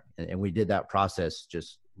weigh-in mark. And we did that process,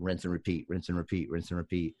 just rinse and repeat, rinse and repeat, rinse and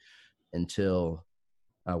repeat until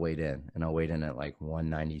I weighed in. And I weighed in at like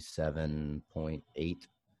 197.8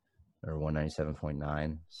 or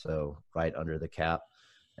 197.9. So right under the cap,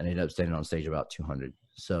 and I ended up standing on stage about 200.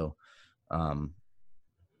 So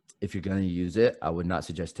if you're going to use it, I would not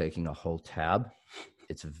suggest taking a whole tab.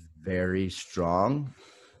 It's very strong.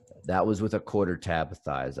 That was with a quarter tab of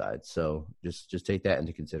thiazide. So just take that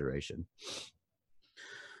into consideration.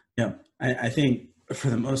 Yeah, I think for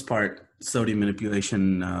the most part, sodium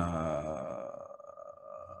manipulation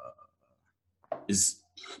is,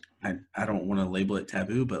 I don't want to label it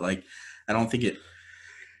taboo, but like, I don't think it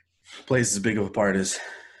plays as big of a part as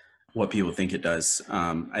what people think it does.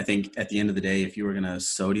 I think at the end of the day, if you were going to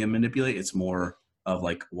sodium manipulate, it's more of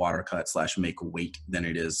like water cut / make weight than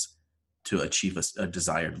it is to achieve a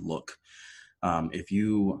desired look. If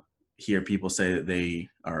you hear people say that they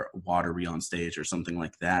are watery on stage or something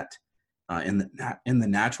like that, in the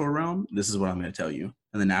natural realm, this is what I'm going to tell you.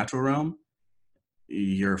 In the natural realm,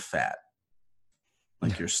 you're fat.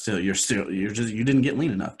 Like you didn't get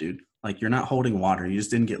lean enough, dude. Like you're not holding water. You just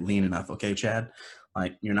didn't get lean enough. Okay, Chad?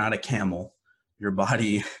 Like you're not a camel. Your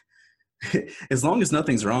body, as long as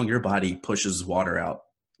nothing's wrong, your body pushes water out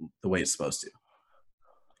the way it's supposed to.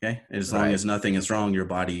 Okay. As long as nothing is wrong, your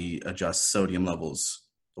body adjusts sodium levels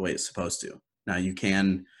the way it's supposed to. Now you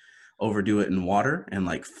can overdo it in water and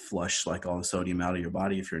like flush like all the sodium out of your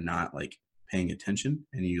body if you're not like paying attention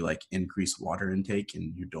and you like increase water intake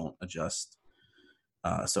and you don't adjust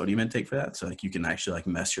sodium intake for that. So like you can actually like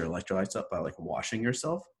mess your electrolytes up by like washing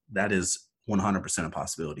yourself. That is 100% a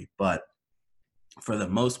possibility. But for the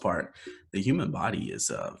most part, the human body is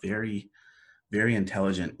very, very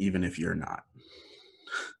intelligent, even if you're not.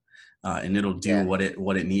 And it'll do what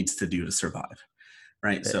it needs to do to survive.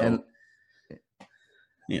 Right. So,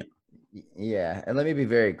 yeah. And let me be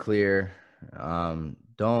very clear.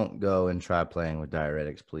 Don't go and try playing with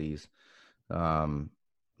diuretics, please.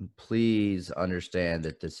 Please understand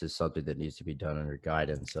that this is something that needs to be done under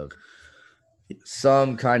guidance of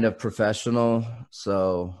some kind of professional.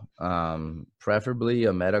 So preferably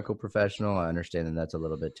a medical professional. I understand that that's a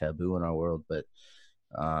little bit taboo in our world, but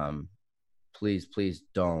please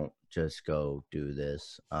don't just go do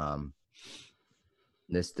this.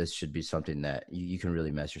 This should be something that you can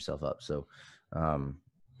really mess yourself up. So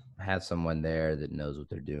have someone there that knows what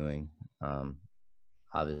they're doing.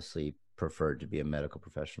 Obviously preferred to be a medical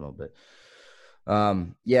professional, but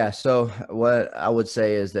so what I would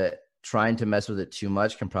say is that trying to mess with it too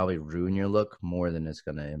much can probably ruin your look more than it's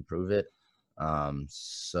going to improve it.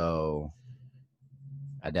 So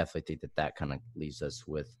I definitely think that kind of leaves us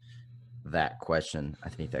with that question. I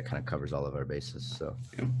think that kind of covers all of our bases. So,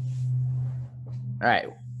 all right,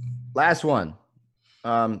 last one.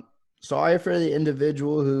 Sorry for the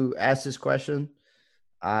individual who asked this question.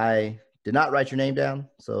 I did not write your name down,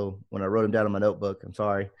 so when I wrote them down in my notebook, I'm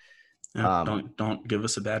sorry. Don't give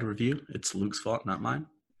us a bad review. It's Luke's fault, not mine.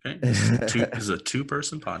 Okay, this is a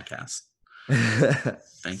two-person podcast.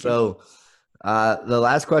 Thank you. So, the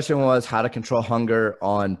last question was how to control hunger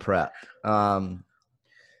on prep.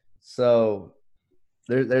 So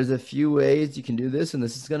there's a few ways you can do this, and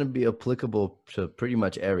this is going to be applicable to pretty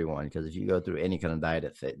much everyone, because if you go through any kind of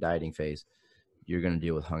dieting phase, you're going to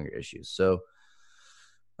deal with hunger issues. So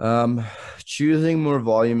choosing more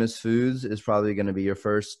voluminous foods is probably going to be your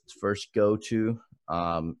first go-to.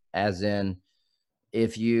 As in,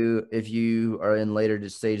 if you are in later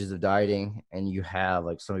stages of dieting and you have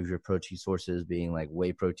like some of your protein sources being like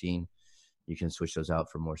whey protein, you can switch those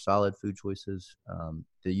out for more solid food choices.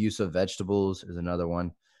 The use of vegetables is another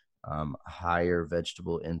one. Higher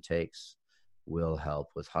vegetable intakes will help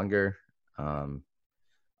with hunger.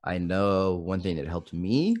 I know one thing that helped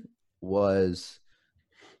me was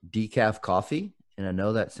decaf coffee. And I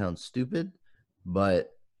know that sounds stupid,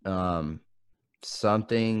 but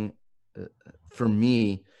something for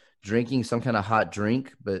me, drinking some kind of hot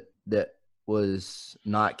drink, but that was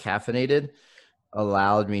not caffeinated,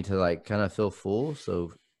 allowed me to like kind of feel full.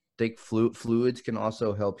 So thick fluids can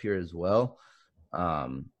also help here as well.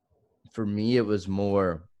 For me, it was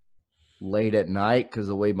more late at night because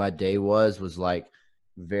the way my day was like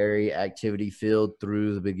very activity filled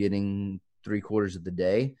through the beginning 3/4 of the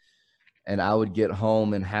day. And I would get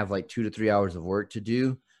home and have like 2 to 3 hours of work to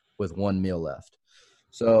do with one meal left.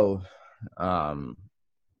 So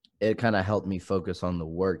it kind of helped me focus on the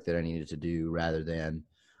work that I needed to do rather than,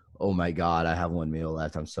 oh my God, I have one meal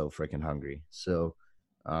left. I'm so freaking hungry. So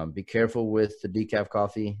be careful with the decaf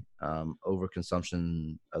coffee.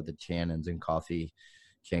 Overconsumption of the tannins in coffee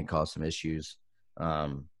can cause some issues.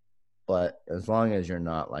 But as long as you're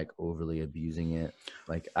not like overly abusing it,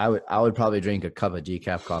 like I would probably drink a cup of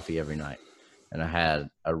decaf coffee every night, and I had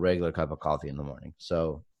a regular cup of coffee in the morning.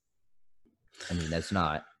 So, I mean, that's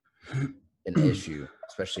not an issue,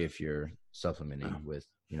 especially if you're supplementing with,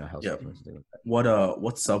 health supplements and things like that.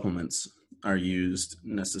 What supplements are used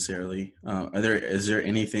necessarily? Is there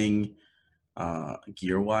anything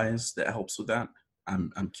gear wise that helps with that?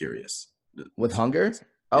 I'm curious. With hunger?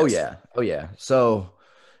 Oh Yes. yeah. So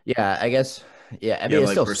yeah, I guess I mean, Yeah, it's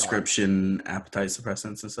like still prescription appetite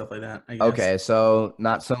suppressants and stuff like that, I guess. okay. So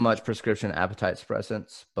not so much prescription appetite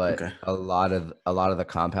suppressants, but Okay. a lot of the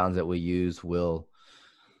compounds that we use will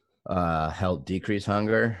help decrease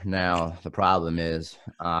hunger. Now the problem is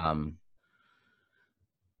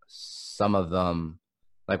some of them,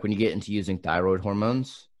 like when you get into using thyroid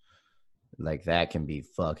hormones, like that can be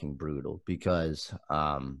fucking brutal because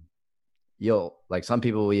you'll, like, some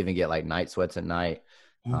people will even get like night sweats at night.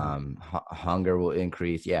 Hunger will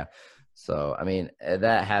increase. Yeah. So I mean,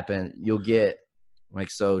 that happen. You'll get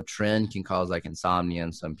like, so tren can cause like insomnia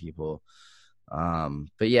in some people.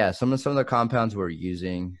 But yeah, some of the compounds we're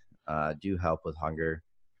using do help with hunger.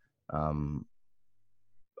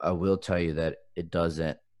 I will tell you that it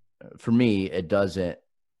doesn't, for me, it doesn't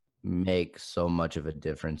make so much of a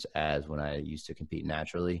difference as when I used to compete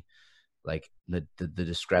naturally. Like the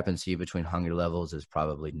discrepancy between hunger levels is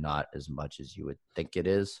probably not as much as you would think it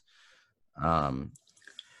is.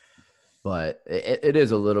 But it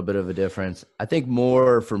is a little bit of a difference. I think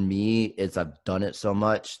more for me is I've done it so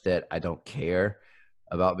much that I don't care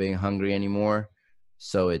about being hungry anymore.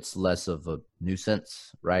 So it's less of a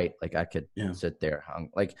nuisance, right? Like I could sit there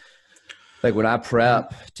like when I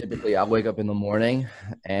prep, typically I wake up in the morning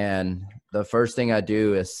and the first thing I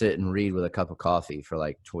do is sit and read with a cup of coffee for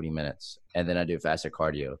like 20 minutes. And then I do fasted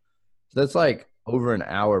cardio. So that's like over an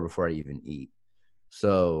hour before I even eat.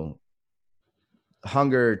 So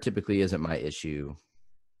hunger typically isn't my issue.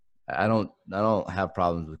 I don't have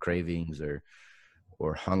problems with cravings or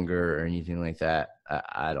hunger or anything like that.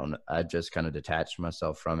 I just kind of detached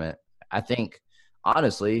myself from it. I think,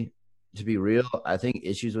 honestly, to be real, I think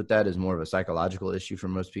issues with that is more of a psychological issue for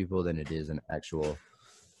most people than it is an actual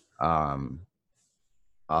a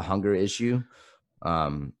hunger issue.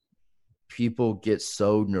 People get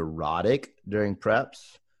so neurotic during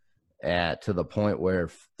preps to the point where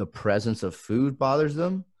the presence of food bothers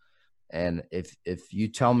them. And if you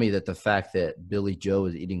tell me that the fact that Billy Joe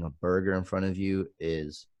is eating a burger in front of you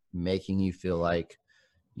is making you feel like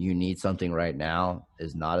you need something right now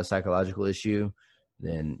is not a psychological issue,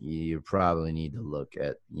 then you probably need to look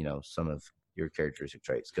at, some of your characteristic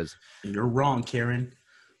traits. Because you're wrong, Karen.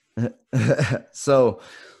 So,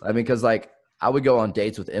 I mean, because like I would go on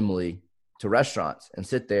dates with Emily to restaurants and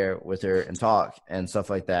sit there with her and talk and stuff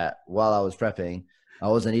like that while I was prepping. I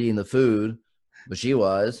wasn't eating the food, but she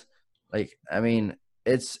was. Like, I mean,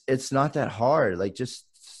 it's not that hard. Like, just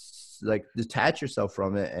like detach yourself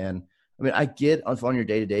from it. And I mean, I get on your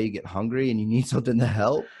day to day, you get hungry and you need something to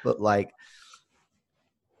help, but like,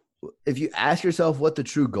 if you ask yourself what the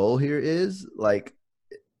true goal here is, like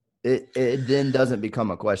it then doesn't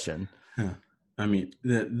become a question. I mean,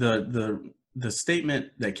 the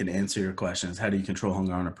statement that can answer your question is, how do you control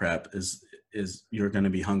hunger on a prep, is you're going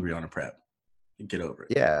to be hungry on a prep. Get over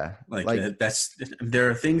it. Yeah. Like there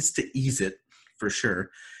are things to ease it for sure.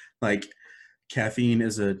 Like caffeine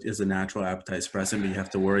is a natural appetite suppressant, but you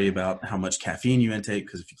have to worry about how much caffeine you intake,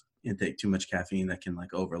 because if you intake too much caffeine, that can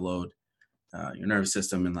like overload your nervous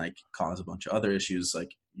system and like cause a bunch of other issues.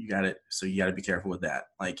 Like you got to be careful with that.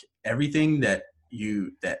 Like everything that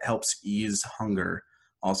helps ease hunger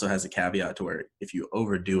also has a caveat to where if you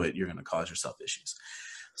overdo it, you're going to cause yourself issues.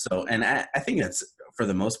 So, and I think that's, for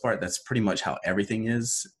the most part, that's pretty much how everything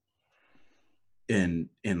is in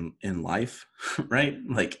life, right?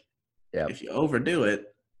 Like if you overdo it,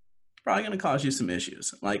 it's probably going to cause you some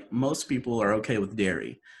issues. Like most people are okay with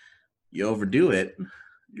dairy. You overdo it,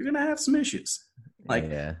 you're going to have some issues. Like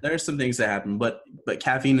there are some things that happen, but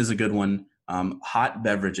caffeine is a good one. Hot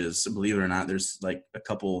beverages, believe it or not, there's a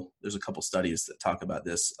couple studies that talk about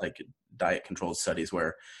this, like diet controlled studies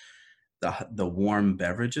where the warm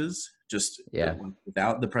beverages, just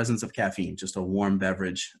without the presence of caffeine, just a warm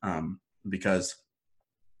beverage, because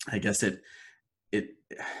I guess I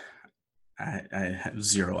have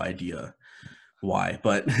zero idea why,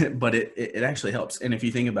 but but it actually helps. And if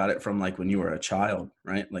you think about it from like when you were a child,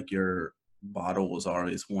 right? Like your bottle was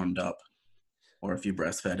always warmed up, or if you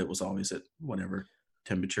breastfed, it was always at whatever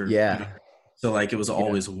temperature. Yeah. So like it was Yeah.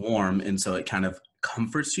 always warm, and so it kind of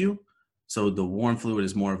comforts you. So the warm fluid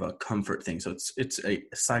is more of a comfort thing. So it's a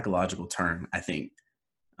psychological term, I think,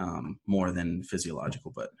 more than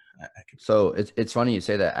physiological. But I could. So it's funny you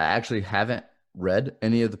say that. I actually haven't read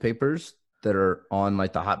any of the papers that are on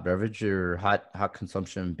like the hot beverage or hot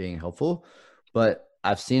consumption being helpful, but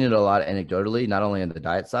I've seen it a lot anecdotally, not only on the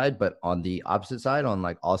diet side, but on the opposite side, on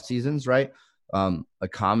like all seasons, right? A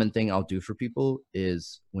common thing I'll do for people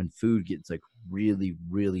is when food gets like really,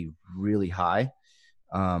 really, really high,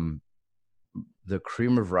 um, the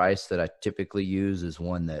cream of rice that I typically use is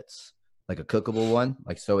one that's like a cookable one,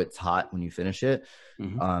 like so it's hot when you finish it.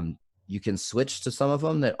 Mhm. Um, you can switch to some of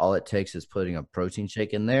them that all it takes is putting a protein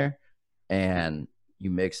shake in there, and you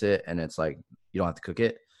mix it, and it's like you don't have to cook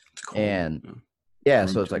it. It's cold. And Yeah. yeah,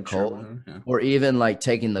 so Room it's like temperature, cold, whatever. Yeah. or even like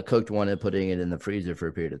taking the cooked one and putting it in the freezer for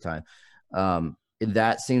a period of time. And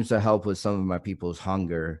that seems to help with some of my people's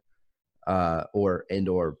hunger, or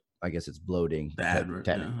I guess it's bloating Bad. Yeah.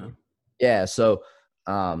 technically. Yeah, so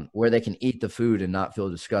where they can eat the food and not feel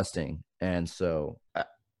disgusting, and so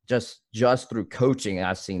just through coaching,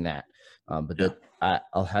 I've seen that. But Yeah.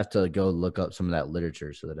 I'll have to go look up some of that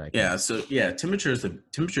literature so that I can. Yeah, so yeah, temperature is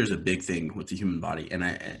a big thing with the human body, and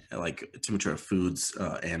I like temperature of foods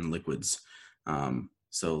and liquids.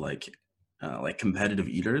 So like competitive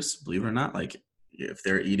eaters, believe it or not, like if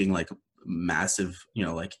they're eating like massive,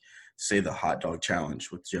 like say the hot dog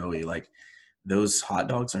challenge with Joey, like those hot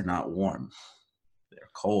dogs are not warm; they're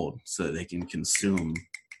cold, so that they can consume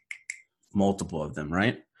multiple of them,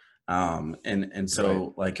 right? And Right.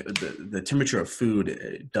 so like the temperature of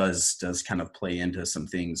food does kind of play into some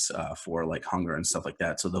things for like hunger and stuff like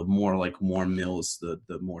that. So the more like warm meals, the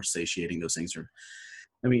more satiating those things are.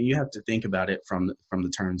 I mean, you have to think about it from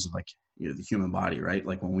the terms of like the human body, right?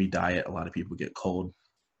 Like when we diet, a lot of people get cold.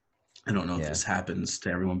 I don't know if Yeah. this happens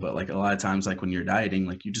to everyone, but like a lot of times, like when you're dieting,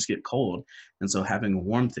 like you just get cold, and so having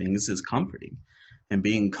warm things is comforting, and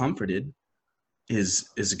being comforted is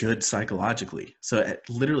good psychologically. So it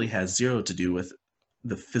literally has zero to do with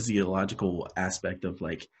the physiological aspect of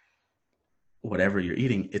like whatever you're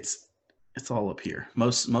eating. It's all up here.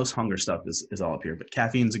 Most hunger stuff is all up here. But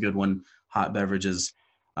caffeine's a good one. Hot beverages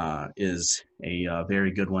is a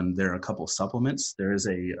very good one. There are a couple supplements. There is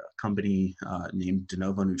a company named De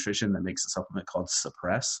Novo Nutrition that makes a supplement called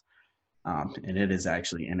Suppress, and it is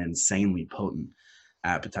actually an insanely potent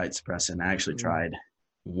appetite suppressant. I actually tried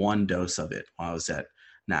one dose of it while I was at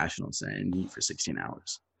Nationals and eat for 16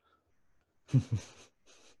 hours.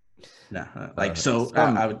 Yeah, like so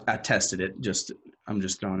I tested it. I'm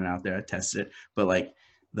just throwing it out there. I tested it, but like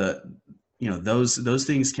the those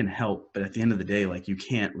things can help, but at the end of the day, like you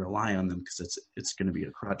can't rely on them because it's going to be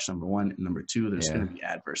a crutch. Number one, and number two, there's going to be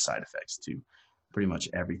adverse side effects to pretty much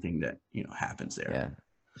everything that happens there. Yeah.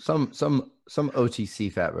 Some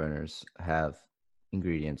OTC fat burners have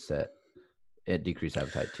ingredients that it decrease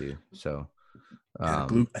appetite too. So Yeah,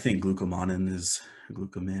 I think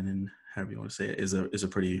glucomannan, however you want to say it, is a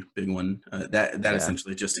pretty big one. That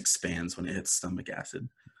essentially just expands when it hits stomach acid.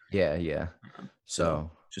 Yeah.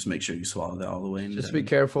 So just make sure you swallow that all the way. Just be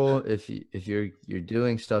careful if you're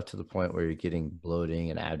doing stuff to the point where you're getting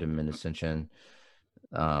bloating and abdomen distension,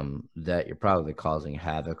 that you're probably causing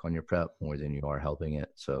havoc on your prep more than you are helping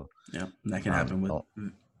it. So yeah, that can happen with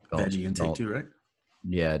veggie intake too, right?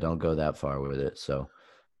 Yeah, don't go that far with it. So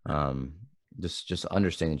just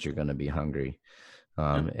understand that you're going to be hungry,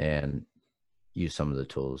 and use some of the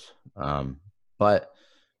tools. But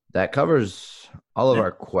that covers all of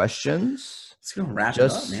our questions. Let's go wrap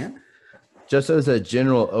it up, man. Just as a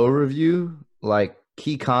general overview, like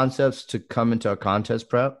key concepts to come into a contest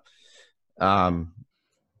prep.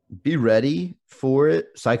 Be ready for it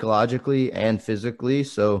psychologically and physically.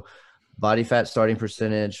 So body fat starting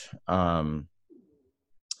percentage, have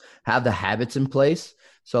the habits in place.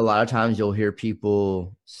 So a lot of times you'll hear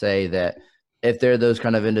people say that if they're those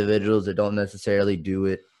kind of individuals that don't necessarily do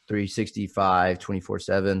it 365,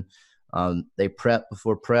 24/7, they prep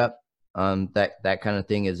before prep. That kind of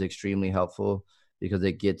thing is extremely helpful because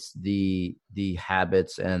it gets the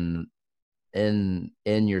habits and in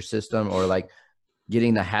your system, or like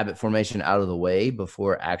getting the habit formation out of the way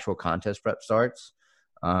before actual contest prep starts.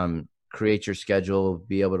 Create your schedule,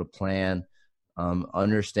 be able to plan,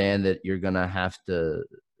 understand that you're going to have to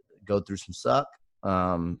go through some suck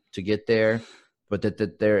to get there, but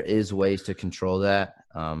that there is ways to control that.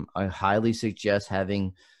 I highly suggest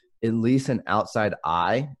having at least an outside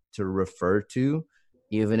eye to refer to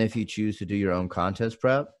even if you choose to do your own contest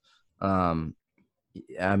prep.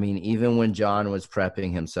 I mean, even when John was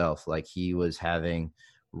prepping himself, like he was having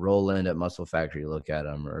Roland at Muscle Factory look at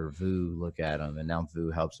him, or Vu look at him, and now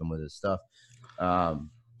Vu helps him with his stuff.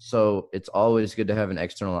 So it's always good to have an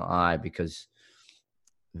external eye, because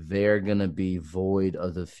they're going to be void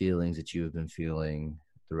of the feelings that you have been feeling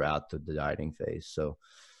throughout the dieting phase. So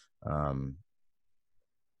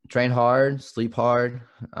train hard, sleep hard,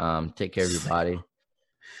 take care of your body.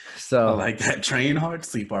 So I like that. Train hard,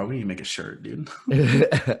 sleep hard. We need to make a shirt, dude.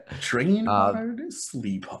 Train hard,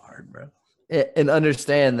 sleep hard, bro. And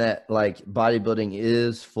understand that like bodybuilding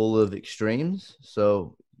is full of extremes.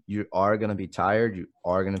 So you are going to be tired. You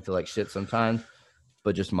are going to feel like shit sometimes,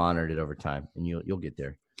 but just monitor it over time and you'll get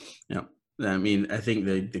there. Yeah. I mean, I think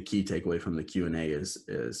the key takeaway from the Q&A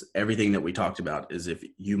is everything that we talked about is if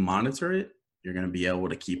you monitor it, you're going to be able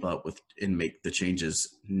to keep up with and make the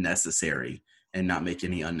changes necessary and not make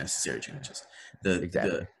any unnecessary changes.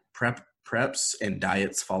 The preps and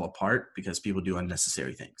diets fall apart because people do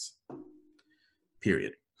unnecessary things.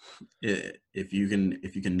 Period. If you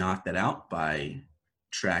can knock that out by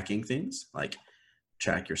tracking things, like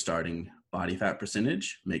track your starting body fat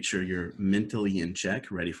percentage, make sure you're mentally in check,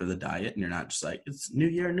 ready for the diet, and you're not just like, it's new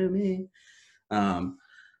year, new me.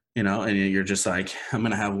 You know, and you're just like, I'm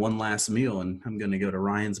going to have one last meal and I'm going to go to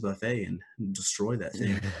Ryan's buffet and destroy that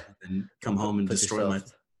thing and come home and destroy my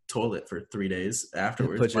toilet for 3 days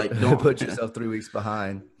afterwards. Don't put yourself 3 weeks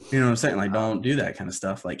behind. You know what I'm saying? Like, don't do that kind of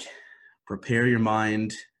stuff. Like, prepare your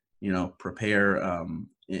mind, you know, prepare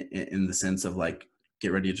in the sense of like,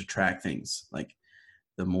 get ready to track things. Like,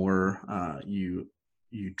 the more you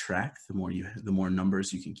track, the more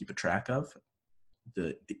numbers you can keep a track of,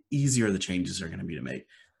 the easier the changes are going to be to make.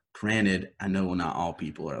 Granted, I know not all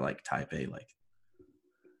people are like type A, like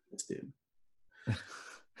this dude.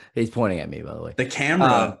 He's pointing at me, by the way. The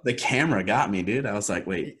camera got me, dude. I was like,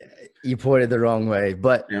 wait. You pointed the wrong way.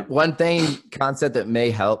 But one concept that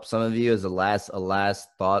may help some of you is a last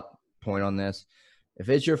thought point on this. If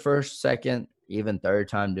it's your first, second, even third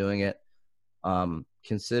time doing it,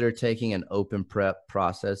 consider taking an open prep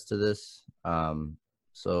process to this.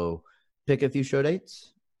 So pick a few show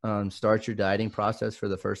dates, start your dieting process for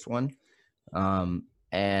the first one,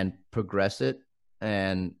 and progress it.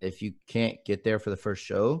 And if you can't get there for the first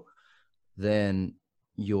show, then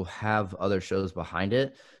you'll have other shows behind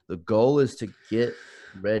it. The goal is to get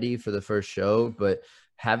ready for the first show, but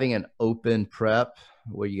having an open prep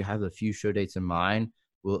where you have a few show dates in mind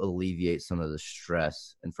will alleviate some of the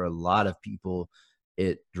stress. And for a lot of people,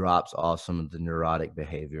 it drops off some of the neurotic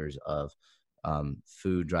behaviors of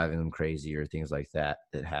food driving them crazy or things like that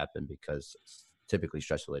happen because it's typically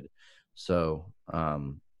stress related. So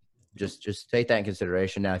just take that in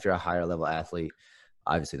consideration. Now, if you're a higher level athlete,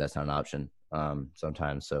 obviously that's not an option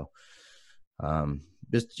sometimes. So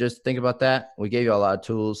just think about that. We gave you a lot of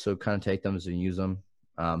tools, so kind of take them and use them.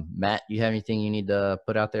 Matt, you have anything you need to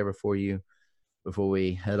put out there before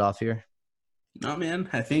we head off here? No, man.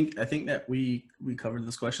 I think that we covered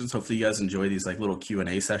those questions. Hopefully you guys enjoy these like little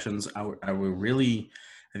Q&A sessions. I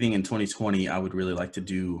think in 2020, I would really like to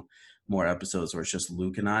do more episodes where it's just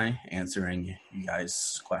Luke and I answering you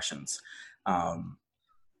guys' questions. And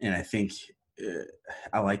I think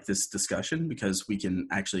I like this discussion because we can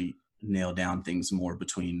actually nail down things more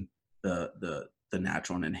between the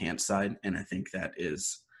natural and enhanced side. And I think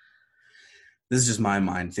this is just my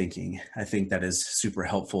mind thinking. I think that is super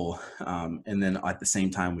helpful. And then at the same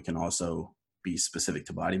time, we can also be specific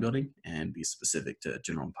to bodybuilding and be specific to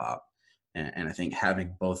general and pop. And I think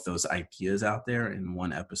having both those ideas out there in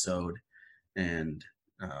one episode and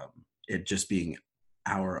it just being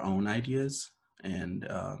our own ideas and,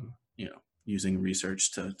 using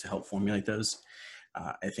research to help formulate those,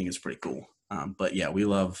 I think is pretty cool. But yeah,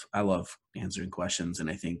 I love answering questions. And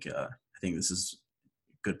I think this is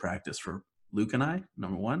good practice for Luke and I,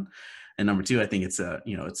 number one. And number two, I think it's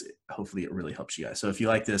hopefully it really helps you guys. So if you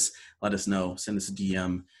like this, let us know, send us a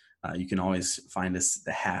DM. You can always find us,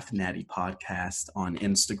 the Half Natty Podcast, on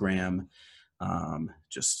Instagram.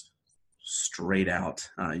 Just straight out.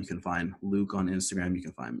 You can find Luke on Instagram. You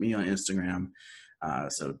can find me on Instagram.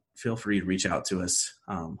 So feel free to reach out to us.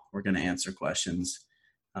 We're going to answer questions,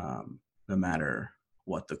 no matter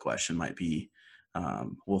what the question might be.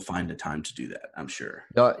 We'll find a time to do that, I'm sure.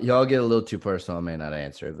 Y'all get a little too personal. I may not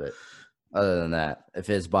answer, but other than that, if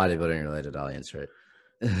it's bodybuilding related, I'll answer it.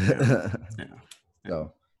 Yeah.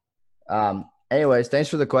 So, anyways, thanks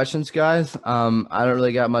for the questions, guys. I don't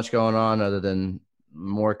really got much going on other than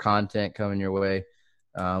more content coming your way,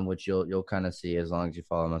 which you'll kind of see as long as you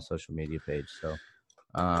follow my social media page. So,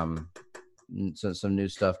 some new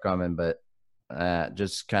stuff coming, but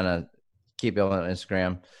Just kind of keep it on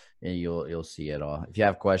Instagram, and you'll see it all. If you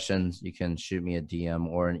have questions, you can shoot me a DM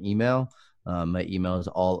or an email. My email is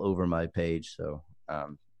all over my page, so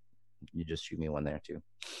you just shoot me one there too.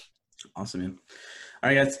 Awesome, man. All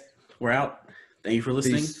right, guys, we're out. Thank you for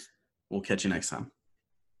listening. Peace. We'll catch you next time.